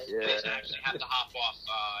 Right. I actually have to hop off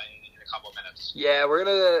in a couple of minutes. Yeah, we're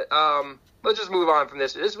going to let's just move on from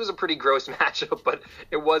this. This was a pretty gross matchup, but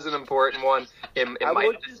it was an important one. I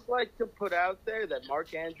would just like to put out there that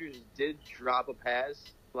Mark Andrews did drop a pass.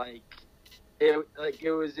 It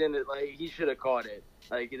was in it. Like, he should have caught it.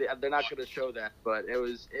 Like, they're not going to show that, but it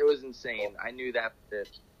was insane. I knew that bit.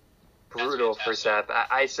 Brutal for Seth.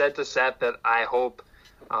 I said to Seth that I hope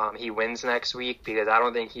he wins next week because I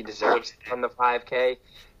don't think he deserves to win the 5K.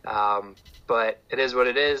 But it is what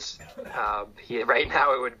it is. Right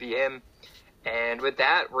now it would be him. And with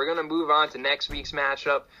that, we're going to move on to next week's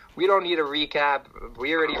matchup. We don't need a recap.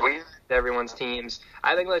 We already read everyone's teams.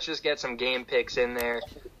 I think let's just get some game picks in there.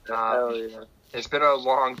 Hell yeah. It's been a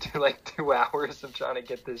long 2 hours of trying to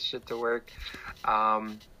get this shit to work.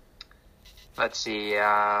 Let's see.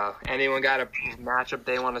 Anyone got a matchup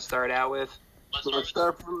they want to start out with? Let's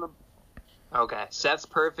start from the... Okay. Seth's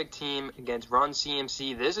perfect team against Run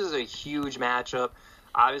CMC. This is a huge matchup.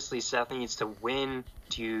 Obviously, Seth needs to win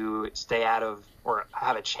to stay out of, or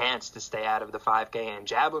have a chance to stay out of the 5K. And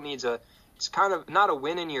Jablo needs it's kind of not a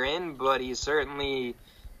win and you're in, but he's certainly...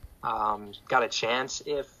 got a chance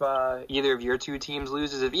if either of your two teams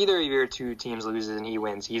loses. If either of your two teams loses and he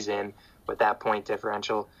wins, he's in with that point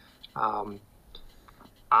differential. I'm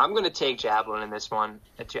going to take Javelin in this one.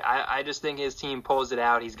 I just think his team pulls it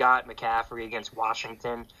out. He's got McCaffrey against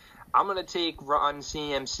Washington. I'm going to take Run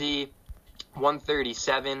CMC,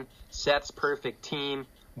 137. Seth's perfect team,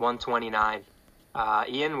 129.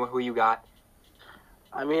 Ian, who you got?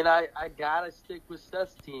 I mean, I got to stick with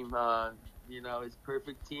Seth's team. His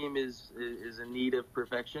perfect team is in need of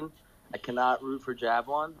perfection. I cannot root for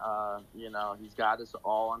Javelin. He's got us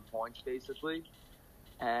all on points basically,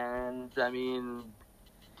 and I mean,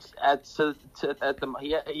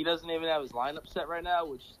 he doesn't even have his lineup set right now,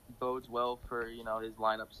 which bodes well for his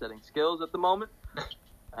lineup setting skills at the moment.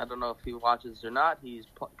 I don't know if he watches or not. He's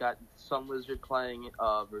got Sun Lizard playing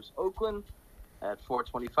versus Oakland at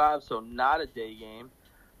 4:25, so not a day game.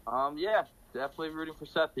 Definitely rooting for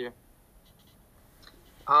Seth here.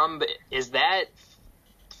 Is that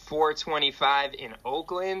 4:25 in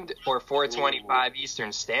Oakland or 4:25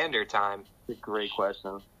 Eastern Standard Time? That's a great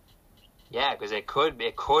question. Yeah, because it could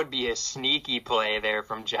be a sneaky play there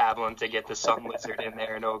from Javelin to get the Sun Lizard in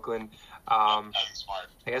there in Oakland. That's smart.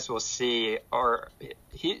 I guess we'll see. Or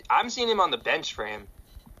I'm seeing him on the bench for him.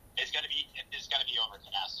 It's gonna be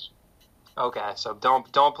overcast. Okay, so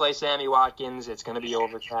don't play Sammy Watkins. It's gonna be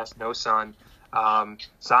overcast, no sun.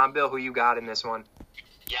 Zombill, who you got in this one?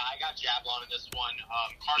 Yeah, I got Jablon in this one.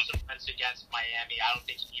 Carson Wentz against Miami. I don't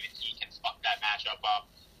think even he can fuck that matchup up.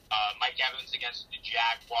 Mike Evans against the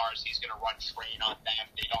Jaguars. He's going to run train on them.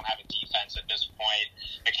 They don't have a defense at this point.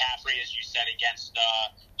 McCaffrey, as you said, against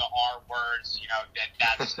the R words.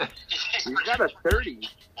 That's he's got a 30.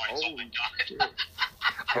 Points. Oh my God.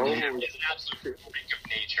 He's an absolute freak of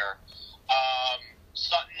nature.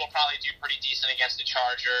 Sutton will probably do pretty decent against the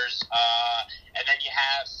Chargers. And then you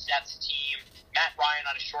have Seth's team. Matt Ryan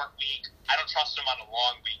on a short week. I don't trust him on a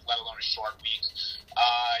long week, let alone a short week.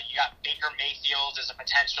 You got Baker Mayfield as a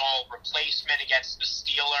potential replacement against the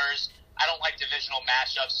Steelers. I don't like divisional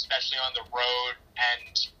matchups, especially on the road,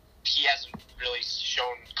 and he hasn't really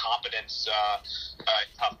shown competence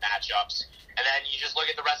tough matchups. And then you just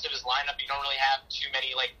look at the rest of his lineup. You don't really have too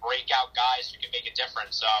many like breakout guys who can make a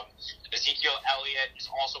difference. Ezekiel Elliott is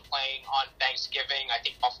also playing on Thanksgiving. I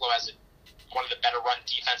think Buffalo has one of the better run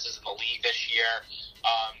defenses in the league this year.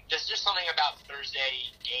 There's just something about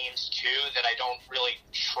Thursday games too that I don't really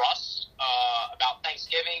trust about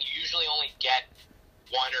Thanksgiving. You usually only get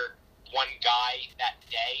one guy that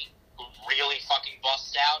day who really fucking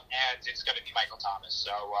busts out, and it's going to be Michael Thomas.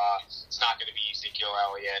 So it's not going to be Ezekiel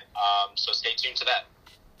Elliott. So stay tuned to that.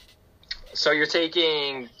 So you're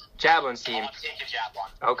taking Jablin's team? I'm taking Jablin.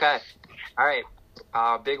 Okay. All right.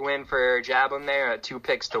 Big win for Jablin there. 2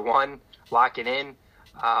 picks to 1. Lock it in.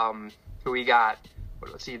 Who we got?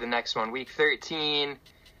 Let's see the next one. Week 13.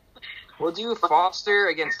 We'll do Foster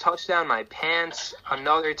against Touchdown My Pants.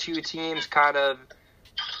 Another 2 teams kind of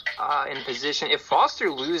in position. If Foster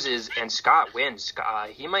loses and Scott wins,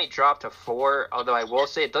 he might drop to 4. Although I will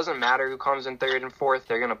say it doesn't matter who comes in 3rd and 4th.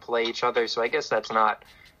 They're going to play each other. So I guess that's not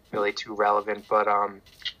really too relevant. But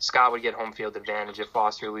Scott would get home field advantage if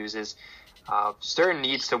Foster loses. Stern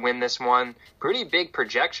needs to win this one. Pretty big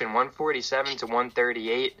projection, 147 to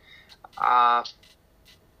 138.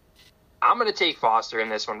 I'm going to take Foster in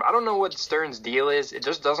this one. I don't know what Stern's deal is. It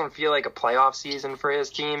just doesn't feel like a playoff season for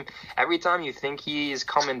his team. Every time you think he's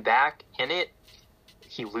coming back in it,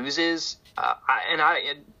 he loses.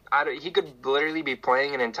 He could literally be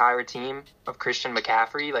playing an entire team of Christian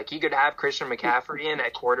McCaffrey. Like, he could have Christian McCaffrey in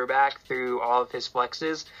at quarterback through all of his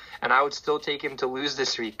flexes, and I would still take him to lose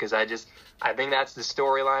this week because I think that's the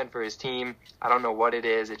storyline for his team. I don't know what it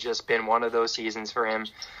is. It's just been one of those seasons for him.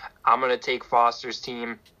 I'm going to take Foster's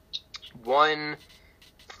team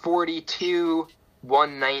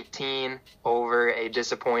 142-119 over a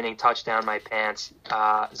disappointing Touchdown My Pants.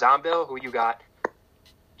 Zombill, who you got?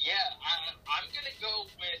 Yeah, I'm going to go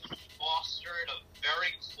with Foster in a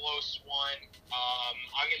very close one.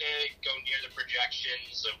 I'm going to go near the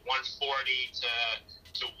projections of 140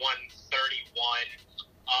 to 131.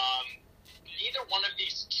 Neither one of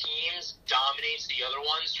these teams dominates the other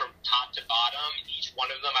ones from top to bottom. Each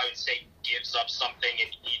one of them, I would say, gives up something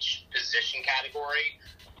in each position category.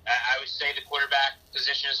 I would say the quarterback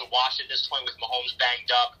position is a wash at this point with Mahomes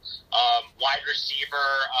banged up. Wide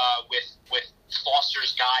receiver with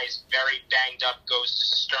Foster's guys very banged up goes to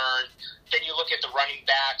Stern. Then you look at the running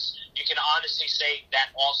backs. You can honestly say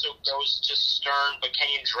that also goes to Stern, but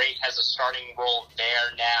Kenyon Drake has a starting role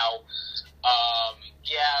there now.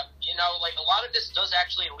 Yeah, like a lot of this does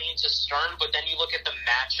actually lean to Stern, but then you look at the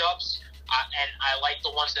matchups, and I like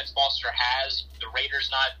the ones that Foster has. The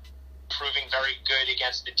Raiders not proving very good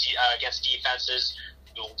against against defenses.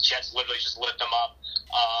 The Jets literally just lit them up.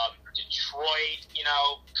 Detroit,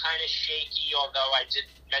 kind of shaky, although I did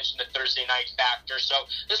mention the Thursday night factor. So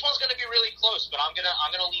this one's going to be really close, but I'm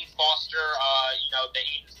gonna lean Foster. The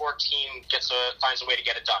 8-4 team finds a way to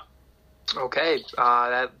get it done. Okay,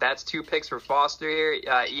 that's 2 picks for Foster here.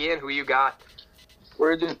 Ian, who you got?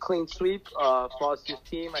 We're doing a clean sweep. Foster's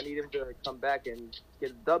team, I need him to come back and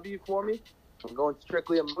get a W for me. I'm going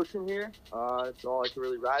strictly emotion here. That's all I can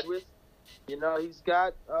really ride with. He's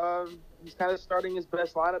kind of starting his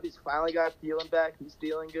best lineup. He's finally got Thielen back. He's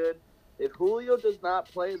feeling good. If Julio does not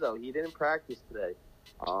play, though, he didn't practice today.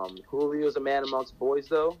 Julio's a man amongst boys,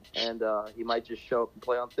 though, and he might just show up and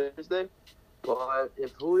play on Thursday. But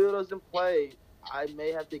if Julio doesn't play, I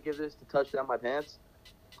may have to give this to Touchdown My Pants.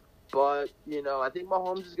 But, I think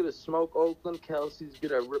Mahomes is going to smoke Oakland. Kelsey's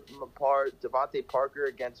going to rip them apart. Devontae Parker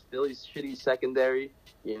against Philly's shitty secondary.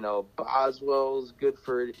 Boswell's good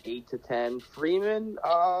for 8 to 10. Freeman,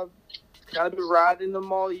 kind of been riding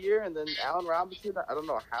them all year. And then Allen Robinson, I don't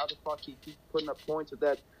know how the fuck he keeps putting up points with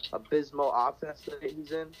that abysmal offense that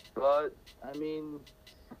he's in. But,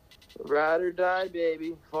 ride or die,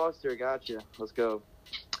 baby. Foster, gotcha. Let's go.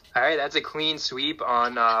 All right, that's a clean sweep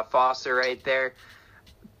on Foster right there.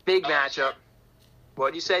 Big matchup.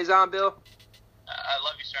 What'd you say, Zombill? I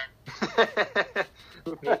love you, sir.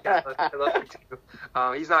 I love you too.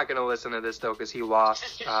 He's not going to listen to this, though, because he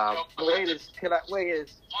lost. Could this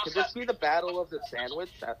be the battle of the sandwich?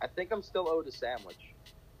 I think I'm still owed a sandwich.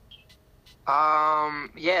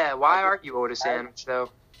 Yeah, why aren't you owed a sandwich, though?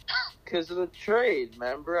 Because of the trade,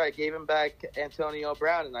 remember? I gave him back Antonio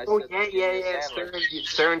Brown, and I said, yeah.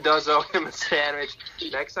 Stern does owe him a sandwich.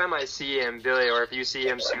 Next time I see him, Billy, or if you see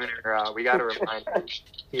him sooner, we got to remind him.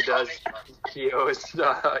 He owes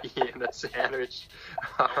Ian a sandwich.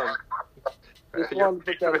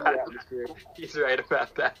 He's right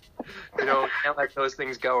about that. Can't let those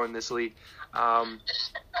things go in this league. All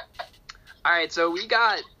All right, so we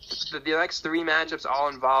got the next 3 matchups all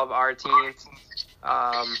involve our teams.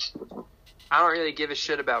 I don't really give a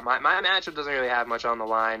shit about my matchup. Doesn't really have much on the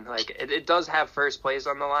line. Like it does have first place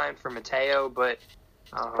on the line for Mateo, but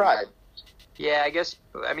Pride. Yeah, I guess.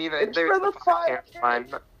 I mean, It's there's for the 5K.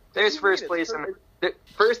 line. There's first place and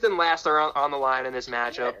first and last are on the line in this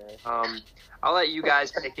matchup. I'll let you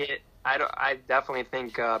guys pick it. I definitely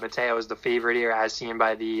think Mateo is the favorite here, as seen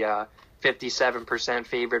by the 57%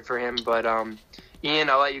 favorite for him. But Ian,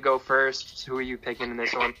 I'll let you go first. Who are you picking in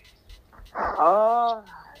this one? I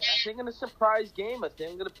think in a surprise game, I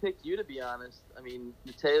think I'm going to pick you, to be honest. I mean,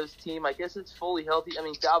 Mateo's team, I guess it's fully healthy. I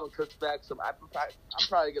mean, Dalvin Cook's back, so I'm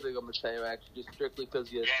probably going to go Mateo, actually, just strictly because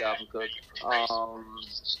he has Dalvin Cook.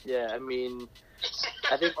 Yeah, I mean,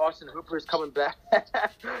 I think Austin Hooper's coming back.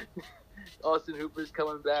 Austin Hooper's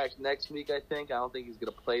coming back next week, I think. I don't think he's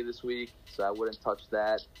going to play this week, so I wouldn't touch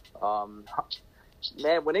that.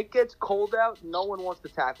 Man, when it gets cold out, no one wants to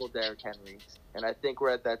tackle Derrick Henry, and I think we're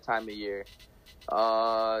at that time of year.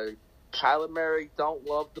 Kyler Murray, don't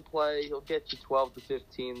love to play. He'll get you 12 to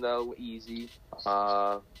 15, though, easy.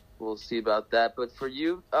 We'll see about that. But for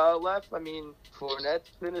you, Lef, I mean, Fournette's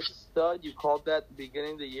been a stud. You called that at the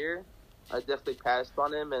beginning of the year. I definitely passed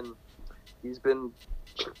on him, and he's been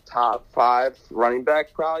top 5 running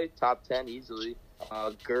back, probably top 10 easily.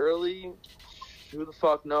 Gurley, who the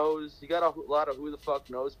fuck knows? You got a lot of who the fuck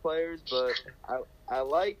knows players, but I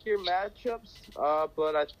like your matchups,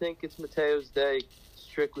 but I think it's Mateo's day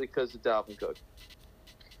strictly because of Dalvin Cook.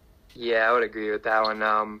 Yeah, I would agree with that one.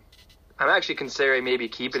 I'm actually considering maybe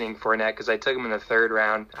keeping Fournette because I took him in the 3rd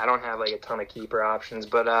round. I don't have like a ton of keeper options,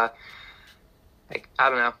 but I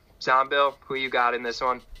don't know. Zombill, who you got in this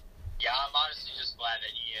one? Yeah, I'm honestly just glad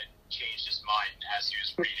that Ian changed his mind as he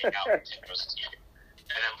was reading out Mateo's team.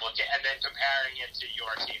 And then comparing it to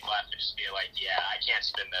your team left and just being like, yeah, I can't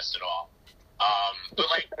spin this at all. But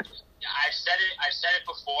like I've said it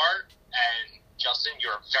before, and Justin,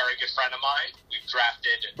 you're a very good friend of mine. We've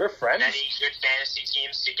drafted many good fantasy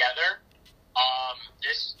teams together.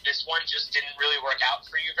 This one just didn't really work out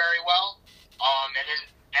for you very well. And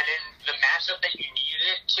in the matchup that you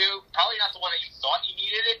needed it to, probably not the one that you thought you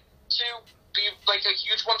needed it to be like a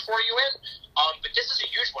huge one for you in. But this is a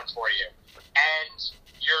huge one for you. And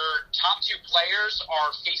your top 2 players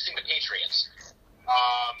are facing the Patriots.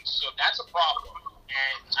 So that's a problem.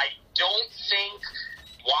 And I don't think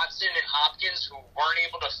Watson and Hopkins, who weren't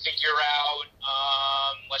able to figure out,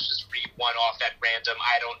 let's just read one off at random,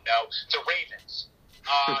 I don't know, the Ravens,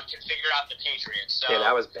 can figure out the Patriots. So, yeah,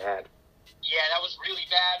 that was bad. Yeah, that was really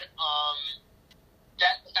bad.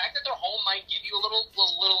 The fact that they're home might give you a little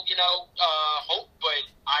hope, but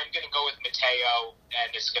I'm going to go with Mateo, and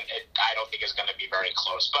I don't think it's going to be very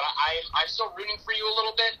close. But I'm still rooting for you a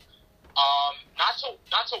little bit. Not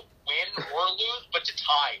to win or lose, but to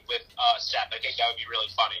tie with Seth. I think that would be really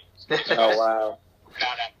funny. Oh, wow.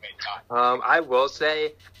 Not at the time. I will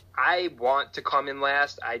say, I want to come in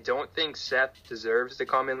last. I don't think Seth deserves to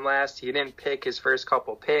come in last. He didn't pick his first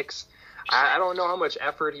couple picks. I don't know how much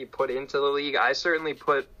effort he put into the league. I certainly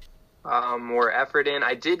put more effort in.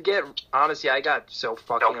 I got so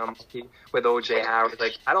fucking unlucky with O.J. Howard.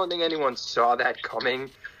 Like, I don't think anyone saw that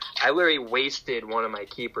coming. I literally wasted one of my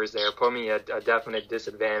keepers there, put me at a definite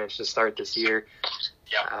disadvantage to start this year.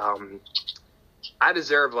 Yep. I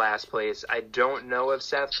deserve last place. I don't know if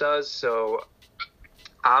Seth does, so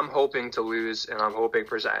I'm hoping to lose, and I'm hoping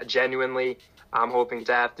for genuinely. I'm hoping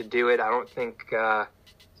to have to do it. I don't think.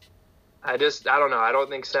 I don't know. I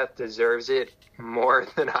don't think Seth deserves it more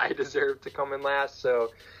than I deserve to come in last.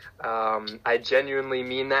 So I genuinely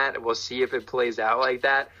mean that. We'll see if it plays out like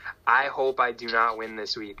that. I hope I do not win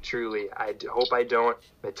this week, truly. I hope I don't.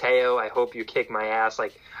 Mateo, I hope you kick my ass.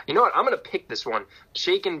 Like, you know what? I'm going to pick this one.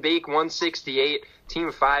 Shake and Bake 168,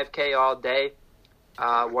 Team 5K all day,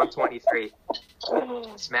 123.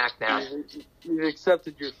 Smackdown. You've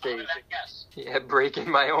accepted your fate. Yeah, breaking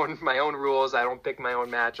my own rules. I don't pick my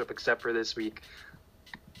own matchup except for this week.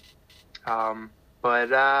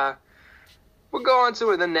 But we'll go on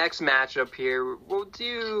to the next matchup here.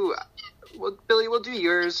 Billy, we'll do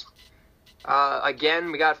yours.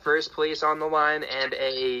 Again, we got first place on the line and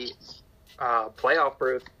a playoff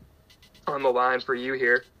berth on the line for you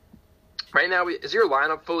here. Right now, is your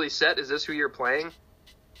lineup fully set? Is this who you're playing?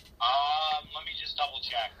 Let me just double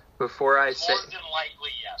check. Before I say. More than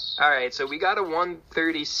likely, yes. All right, so we got a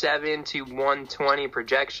 137 to 120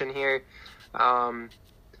 projection here.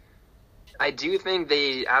 I do think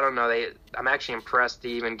I'm actually impressed they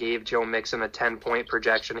even gave Joe Mixon a 10-point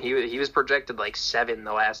projection. He was projected like 7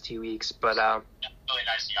 the last 2 weeks, but really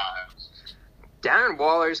nice guy. Darren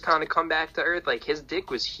Waller's kind of come back to earth. Like, his dick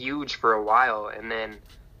was huge for a while, and then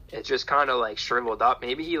it just kind of, like, shriveled up.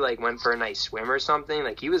 Maybe he, like, went for a nice swim or something.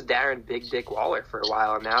 Like, he was Darren Big Dick Waller for a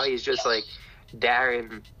while, and now he's just, like,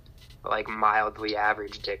 Darren, like, mildly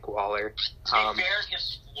average Dick Waller. To be fair,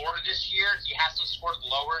 his floor this year, he hasn't scored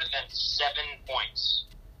lower than 7 points.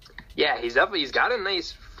 Yeah, he's got a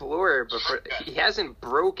nice floor, but he hasn't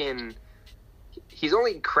broken. He's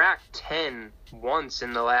only cracked 10 once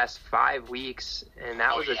in the last 5 weeks, and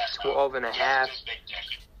that was a 12 and a half.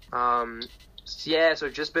 Yeah, so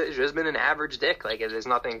just been an average dick. Like, there's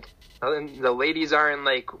nothing. The ladies aren't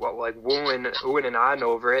like wooing and on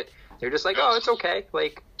over it. They're just like, oh, it's okay.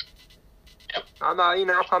 Like, I'm not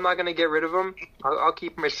gonna get rid of him. I'll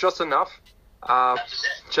keep him. It's just enough.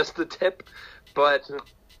 Just the tip, but.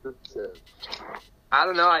 I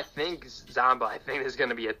don't know. I think Zomba. I think this is going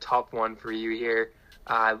to be a tough one for you here.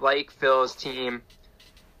 Like Phil's team,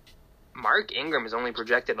 Mark Ingram is only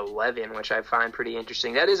projected 11, which I find pretty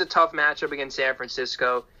interesting. That is a tough matchup against San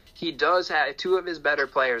Francisco. He does have 2 of his better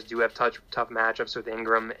players do have tough matchups with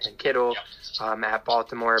Ingram and Kittle at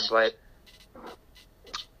Baltimore, but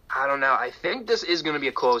I don't know. I think this is going to be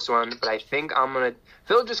a close one, but I think I'm going to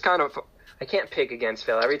Phil just kind of. I can't pick against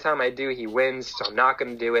Phil. Every time I do, he wins, so I'm not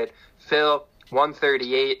going to do it. Phil,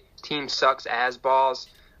 138. Team sucks as balls.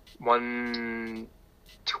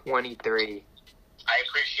 123. I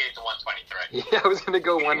appreciate the 123. Yeah, I was going to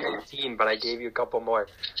go 119, but I gave you a couple more.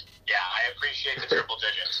 Yeah, I appreciate the triple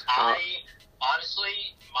digits.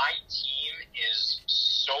 Honestly, my team is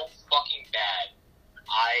so fucking bad.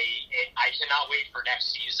 I cannot wait for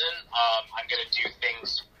next season. I'm going to do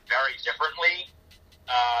things very differently.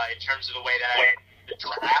 In terms of the way that the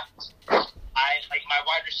draft, I like my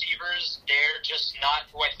wide receivers. They're just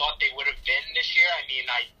not who I thought they would have been this year. I mean,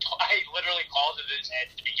 I literally called it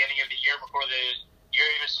at the beginning of the year before the year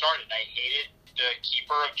even started. I hated the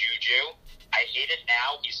keeper of Juju. I hate it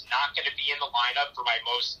now. He's not going to be in the lineup for my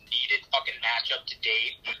most needed fucking matchup to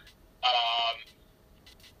date.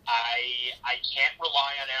 I can't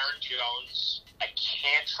rely on Aaron Jones. I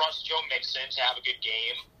can't trust Joe Mixon to have a good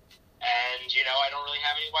game. And, I don't really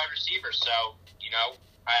have any wide receivers, so,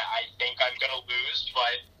 I think I'm going to lose,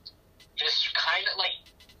 but this kind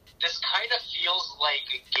of feels like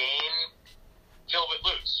a game filled with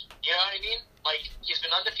lose. You know what I mean? Like, he's been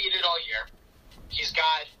undefeated all year. He's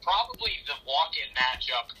got probably the walk-in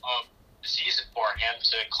matchup of the season for him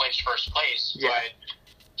to clinch first place, but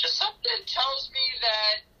just something tells me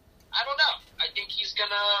that, I don't know. I think he's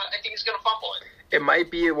gonna fumble it. It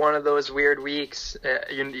might be one of those weird weeks.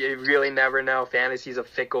 You really never know. Fantasy's a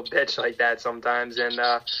fickle bitch like that sometimes, and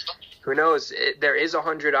who knows? There is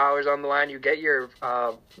 $100 on the line. You get your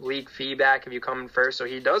league fee back if you come in first. So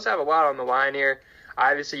he does have a lot on the line here.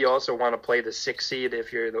 Obviously, you also want to play the 6 seed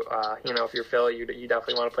if you're if you're Phil, you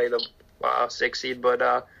definitely want to play the 6 seed. But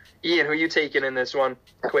Ian, who you taking in this one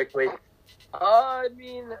quickly? I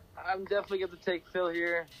mean, I'm definitely going to take Phil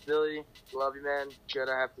here. Billy, love you, man.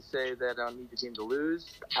 Gonna have to say that I need your team to lose.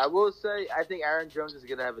 I will say, I think Aaron Jones is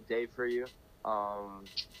going to have a day for you.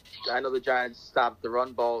 I know the Giants stopped the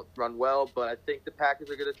run well, but I think the Packers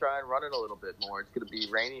are going to try and run it a little bit more. It's going to be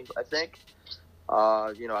rainy, I think.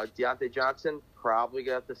 Deontay Johnson probably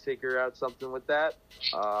going to have to figure out something with that.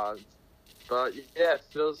 But, yeah,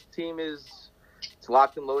 Phil's team is... It's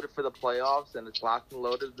locked and loaded for the playoffs, and it's locked and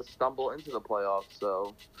loaded to stumble into the playoffs.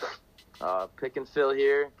 So, picking Phil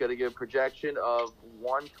here, going to give a projection of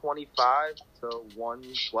 125 to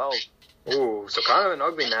 112. Ooh, so kind of an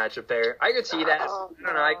ugly matchup there. I could see that. I don't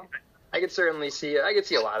know. I could certainly see it. I could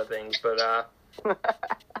see a lot of things, but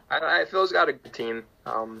Phil's got a good team.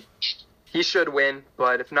 He should win,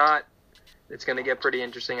 but if not, it's going to get pretty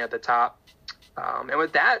interesting at the top. And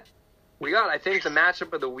with that, we got, I think, the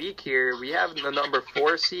matchup of the week here. We have the number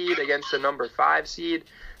 4 seed against the number 5 seed.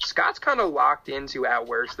 Scott's kind of locked into, at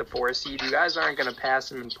worst, the 4 seed. You guys aren't going to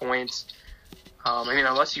pass him in points.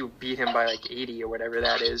 Unless you beat him by, 80 or whatever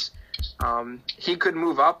that is. He could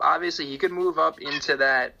move up, obviously. He could move up into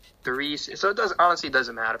that 3 seed. So it honestly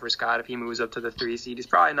doesn't matter for Scott if he moves up to the 3 seed. He's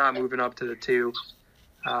probably not moving up to the 2.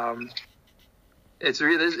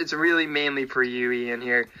 It's really mainly for you, Ian,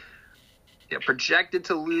 here. Yeah, projected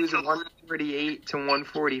to lose 138 to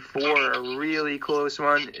 144, a really close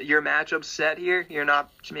one. Your matchup set here? You're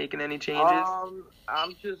not making any changes?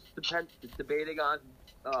 I'm just debating on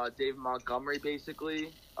David Montgomery,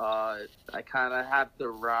 basically. I kind of have to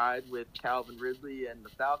ride with Calvin Ridley and the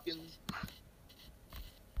Falcons.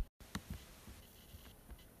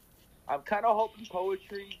 I'm kind of hoping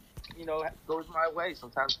poetry, goes my way.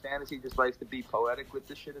 Sometimes fantasy just likes to be poetic with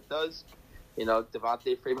the shit it does.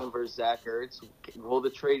 Devontae Freeman versus Zach Ertz. Will the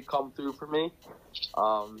trade come through for me?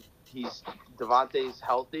 Devontae's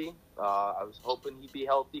healthy. I was hoping he'd be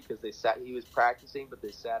healthy because he was practicing, but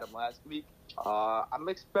they sat him last week. I'm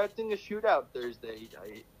expecting a shootout Thursday.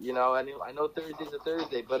 I know Thursday's a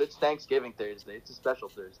Thursday, but it's Thanksgiving Thursday. It's a special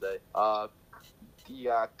Thursday.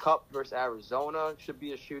 The Cup versus Arizona should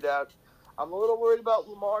be a shootout. I'm a little worried about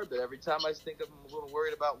Lamar, but every time I think I'm a little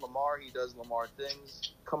worried about Lamar, he does Lamar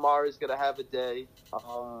things. Kamara's going to have a day.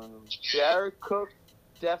 Jared Cook,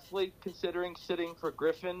 definitely considering sitting for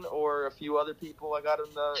Griffin or a few other people I got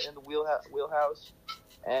in the wheelhouse.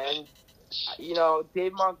 And,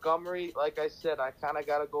 Dave Montgomery, like I said, I kind of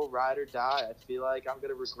got to go ride or die. I feel like I'm going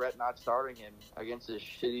to regret not starting him against a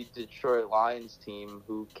shitty Detroit Lions team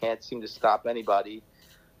who can't seem to stop anybody.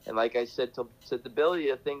 And like I said to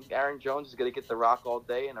Billy, I think Aaron Jones is going to get the rock all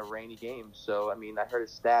day in a rainy game. So, I heard a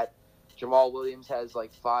stat. Jamal Williams has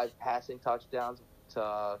 5 passing touchdowns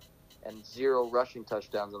and 0 rushing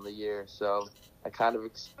touchdowns on the year. So I kind of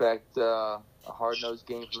expect a hard-nosed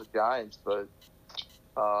game from the Giants. But,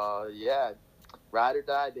 ride or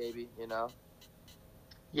die, baby,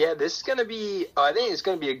 Yeah, this is going to be – I think it's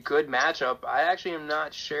going to be a good matchup. I actually am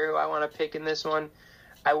not sure who I want to pick in this one.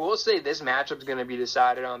 I will say this matchup is going to be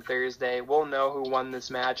decided on Thursday. We'll know who won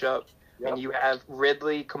this matchup. Yep. And you have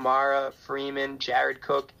Ridley, Kamara, Freeman, Jared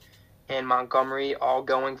Cook, and Montgomery all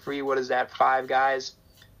going free. What is that, 5 guys?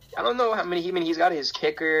 I don't know how many. He's got his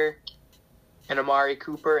kicker and Amari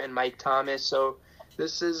Cooper and Mike Thomas. So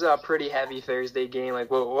this is a pretty heavy Thursday game.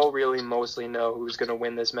 We'll really mostly know who's going to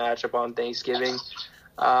win this matchup on Thanksgiving.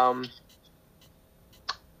 I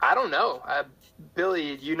don't know.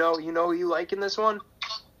 Billy, you know who you like in this one?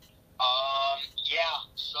 Yeah,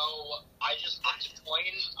 so I just looked at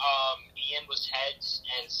coin. Ian was heads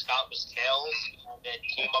and Scott was tails, and it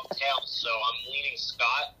came up tails, so I'm leaning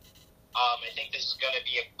Scott. I think this is going to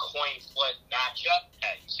be a coin flip matchup.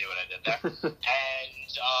 Hey, you see what I did there? And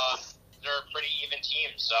they're pretty even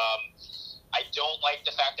teams. I don't like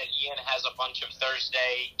the fact that Ian has a bunch of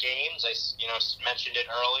Thursday games. I mentioned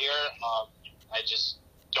it earlier. I just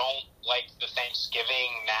don't like the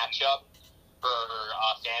Thanksgiving matchup for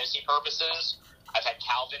fantasy purposes. I've had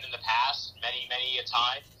Calvin in the past, many, many a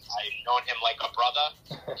time. I've known him like a brother.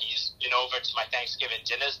 He's been over to my Thanksgiving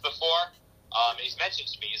dinners before. And he's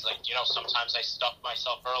mentioned to me, he's like, sometimes I stuff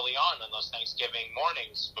myself early on those Thanksgiving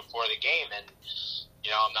mornings before the game, and,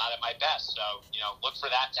 I'm not at my best. So, look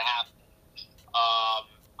for that to happen.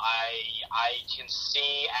 I can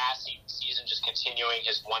see season just continuing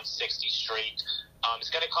his 160 streak.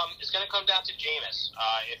 It's gonna come down to Jameis.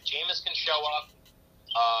 If Jameis can show up,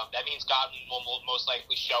 that means Godwin will most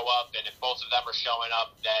likely show up, and if both of them are showing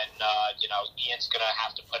up, then Ian's gonna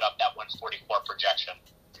have to put up that 144 projection.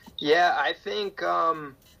 Yeah, I think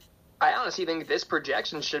I honestly think this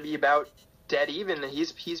projection should be about dead even.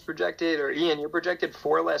 He's projected, or Ian, you're projected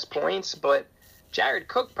 4 less points, but Jared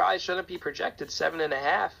Cook probably shouldn't be projected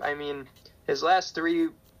 7.5. His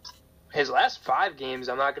last 5 games,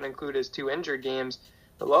 I'm not going to include his 2 injured games,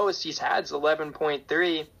 the lowest he's had is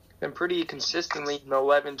 11.3, been pretty consistently in the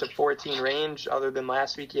 11 to 14 range, other than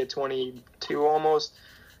last week he had 22 almost.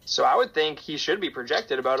 So I would think he should be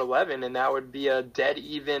projected about 11, and that would be a dead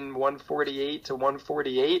even 148 to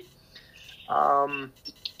 148. I'm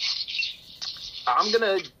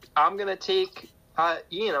gonna take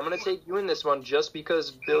Ian. I'm gonna take you in this one just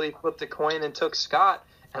because Billy flipped a coin and took Scott,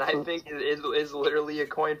 and I think it is literally a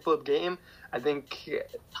coin flip game. I don't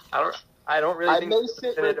really think there's a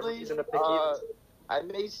definitive reason to pick either. I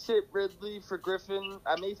may sit Ridley for Griffin.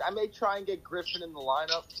 I may try and get Griffin in the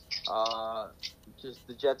lineup. Just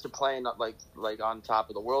the Jets are playing like on top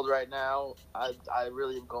of the world right now. I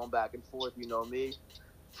really am going back and forth. You know me.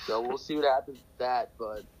 So we'll see what happens with that.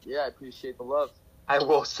 But yeah, I appreciate the love. I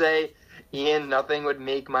will say, Ian, nothing would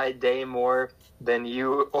make my day more than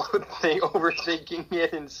you overthinking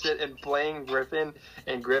it and playing Griffin,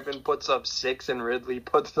 and Griffin puts up 6 and Ridley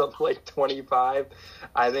puts up 25.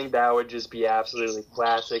 I think that would just be absolutely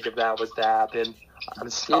classic if that was to happen.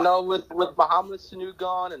 With Mohamed Sanu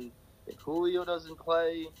gone and if Julio doesn't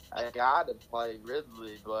play, I gotta play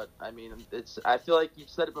Ridley. But I feel like you've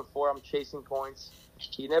said it before. I'm chasing points.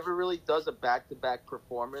 He never really does a back-to-back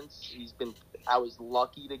performance. I was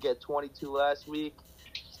lucky to get 22 last week.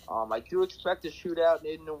 I do expect a shootout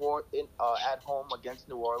at home against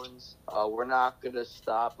New Orleans. We're not going to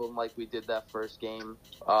stop them like we did that first game.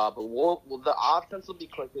 But the offense will be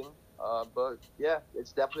clicking. But, yeah,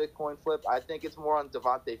 it's definitely a coin flip. I think it's more on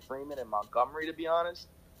Devontae Freeman and Montgomery, to be honest.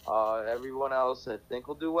 Everyone else, I think,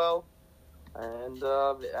 will do well. And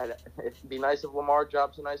it'd be nice if Lamar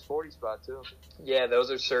drops a nice 40 spot, too. Yeah,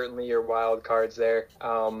 those are certainly your wild cards there.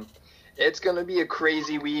 It's going to be a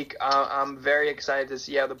crazy week. I'm very excited to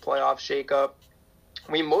see how the playoffs shake up.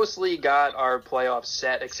 We mostly got our playoffs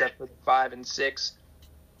set except for the 5 and 6.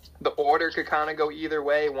 The order could kind of go either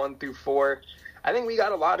way, 1 through 4. I think we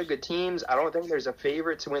got a lot of good teams. I don't think there's a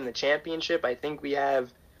favorite to win the championship. I think we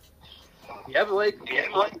have I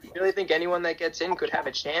really think anyone that gets in could have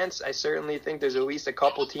a chance. I certainly think there's at least a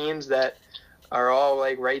couple teams that are all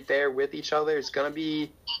like right there with each other. It's gonna be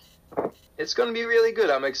really good.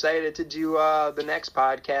 I'm excited to do the next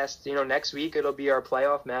podcast. Next week it'll be our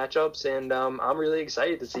playoff matchups, and I'm really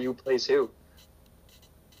excited to see who plays who.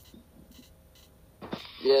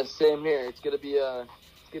 Yeah, same here. It's gonna be a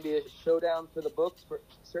showdown for the books,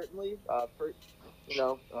 certainly.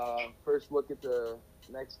 First look at the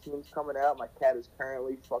next team's coming out. My cat is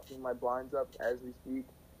currently fucking my blinds up as we speak.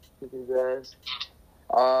 Kick his ass.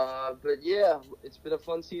 But yeah, it's been a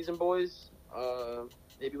fun season, boys.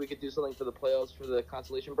 Maybe we could do something for the playoffs for the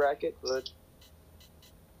consolation bracket, but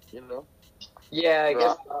Yeah, I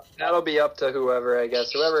guess that'll be up to whoever.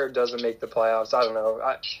 Whoever doesn't make the playoffs. I don't know.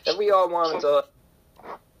 If we all wanted to,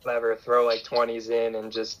 throw like 20s in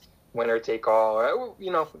and just winner take all, or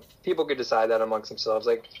people could decide that amongst themselves.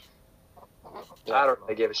 Like, I don't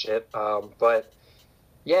really give a shit. But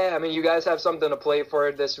yeah, I mean, you guys have something to play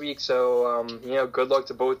for this week, so good luck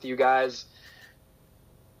to both of you guys.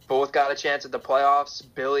 Both got a chance at the playoffs.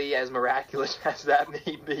 Billy, as miraculous as that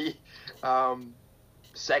may be,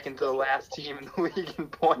 second to the last team in the league in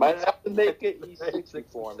points. Might have to make it. He's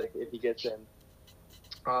 64 if he gets in.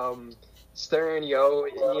 Stern,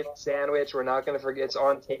 Ian Sandwich, we're not going to forget. It's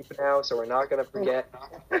on tape now, so we're not going to forget.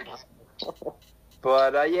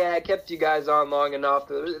 But, I kept you guys on long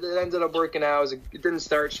enough. It ended up working out. It didn't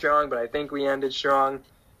start strong, but I think we ended strong.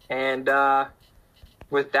 And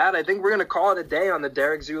with that, I think we're going to call it a day on the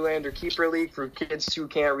Derek Zoolander Keeper League for kids who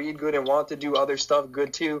can't read good and want to do other stuff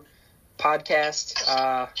good, too. Podcast.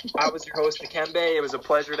 I was your host, Dikembe. It was a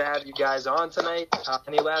pleasure to have you guys on tonight.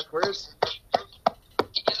 Any last words?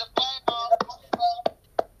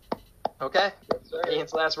 Okay.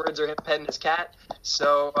 Ian's last words are him petting his cat.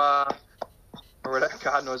 So, or whatever.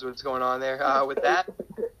 God knows what's going on there. With that,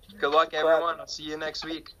 good luck, everyone. I'll see you next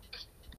week.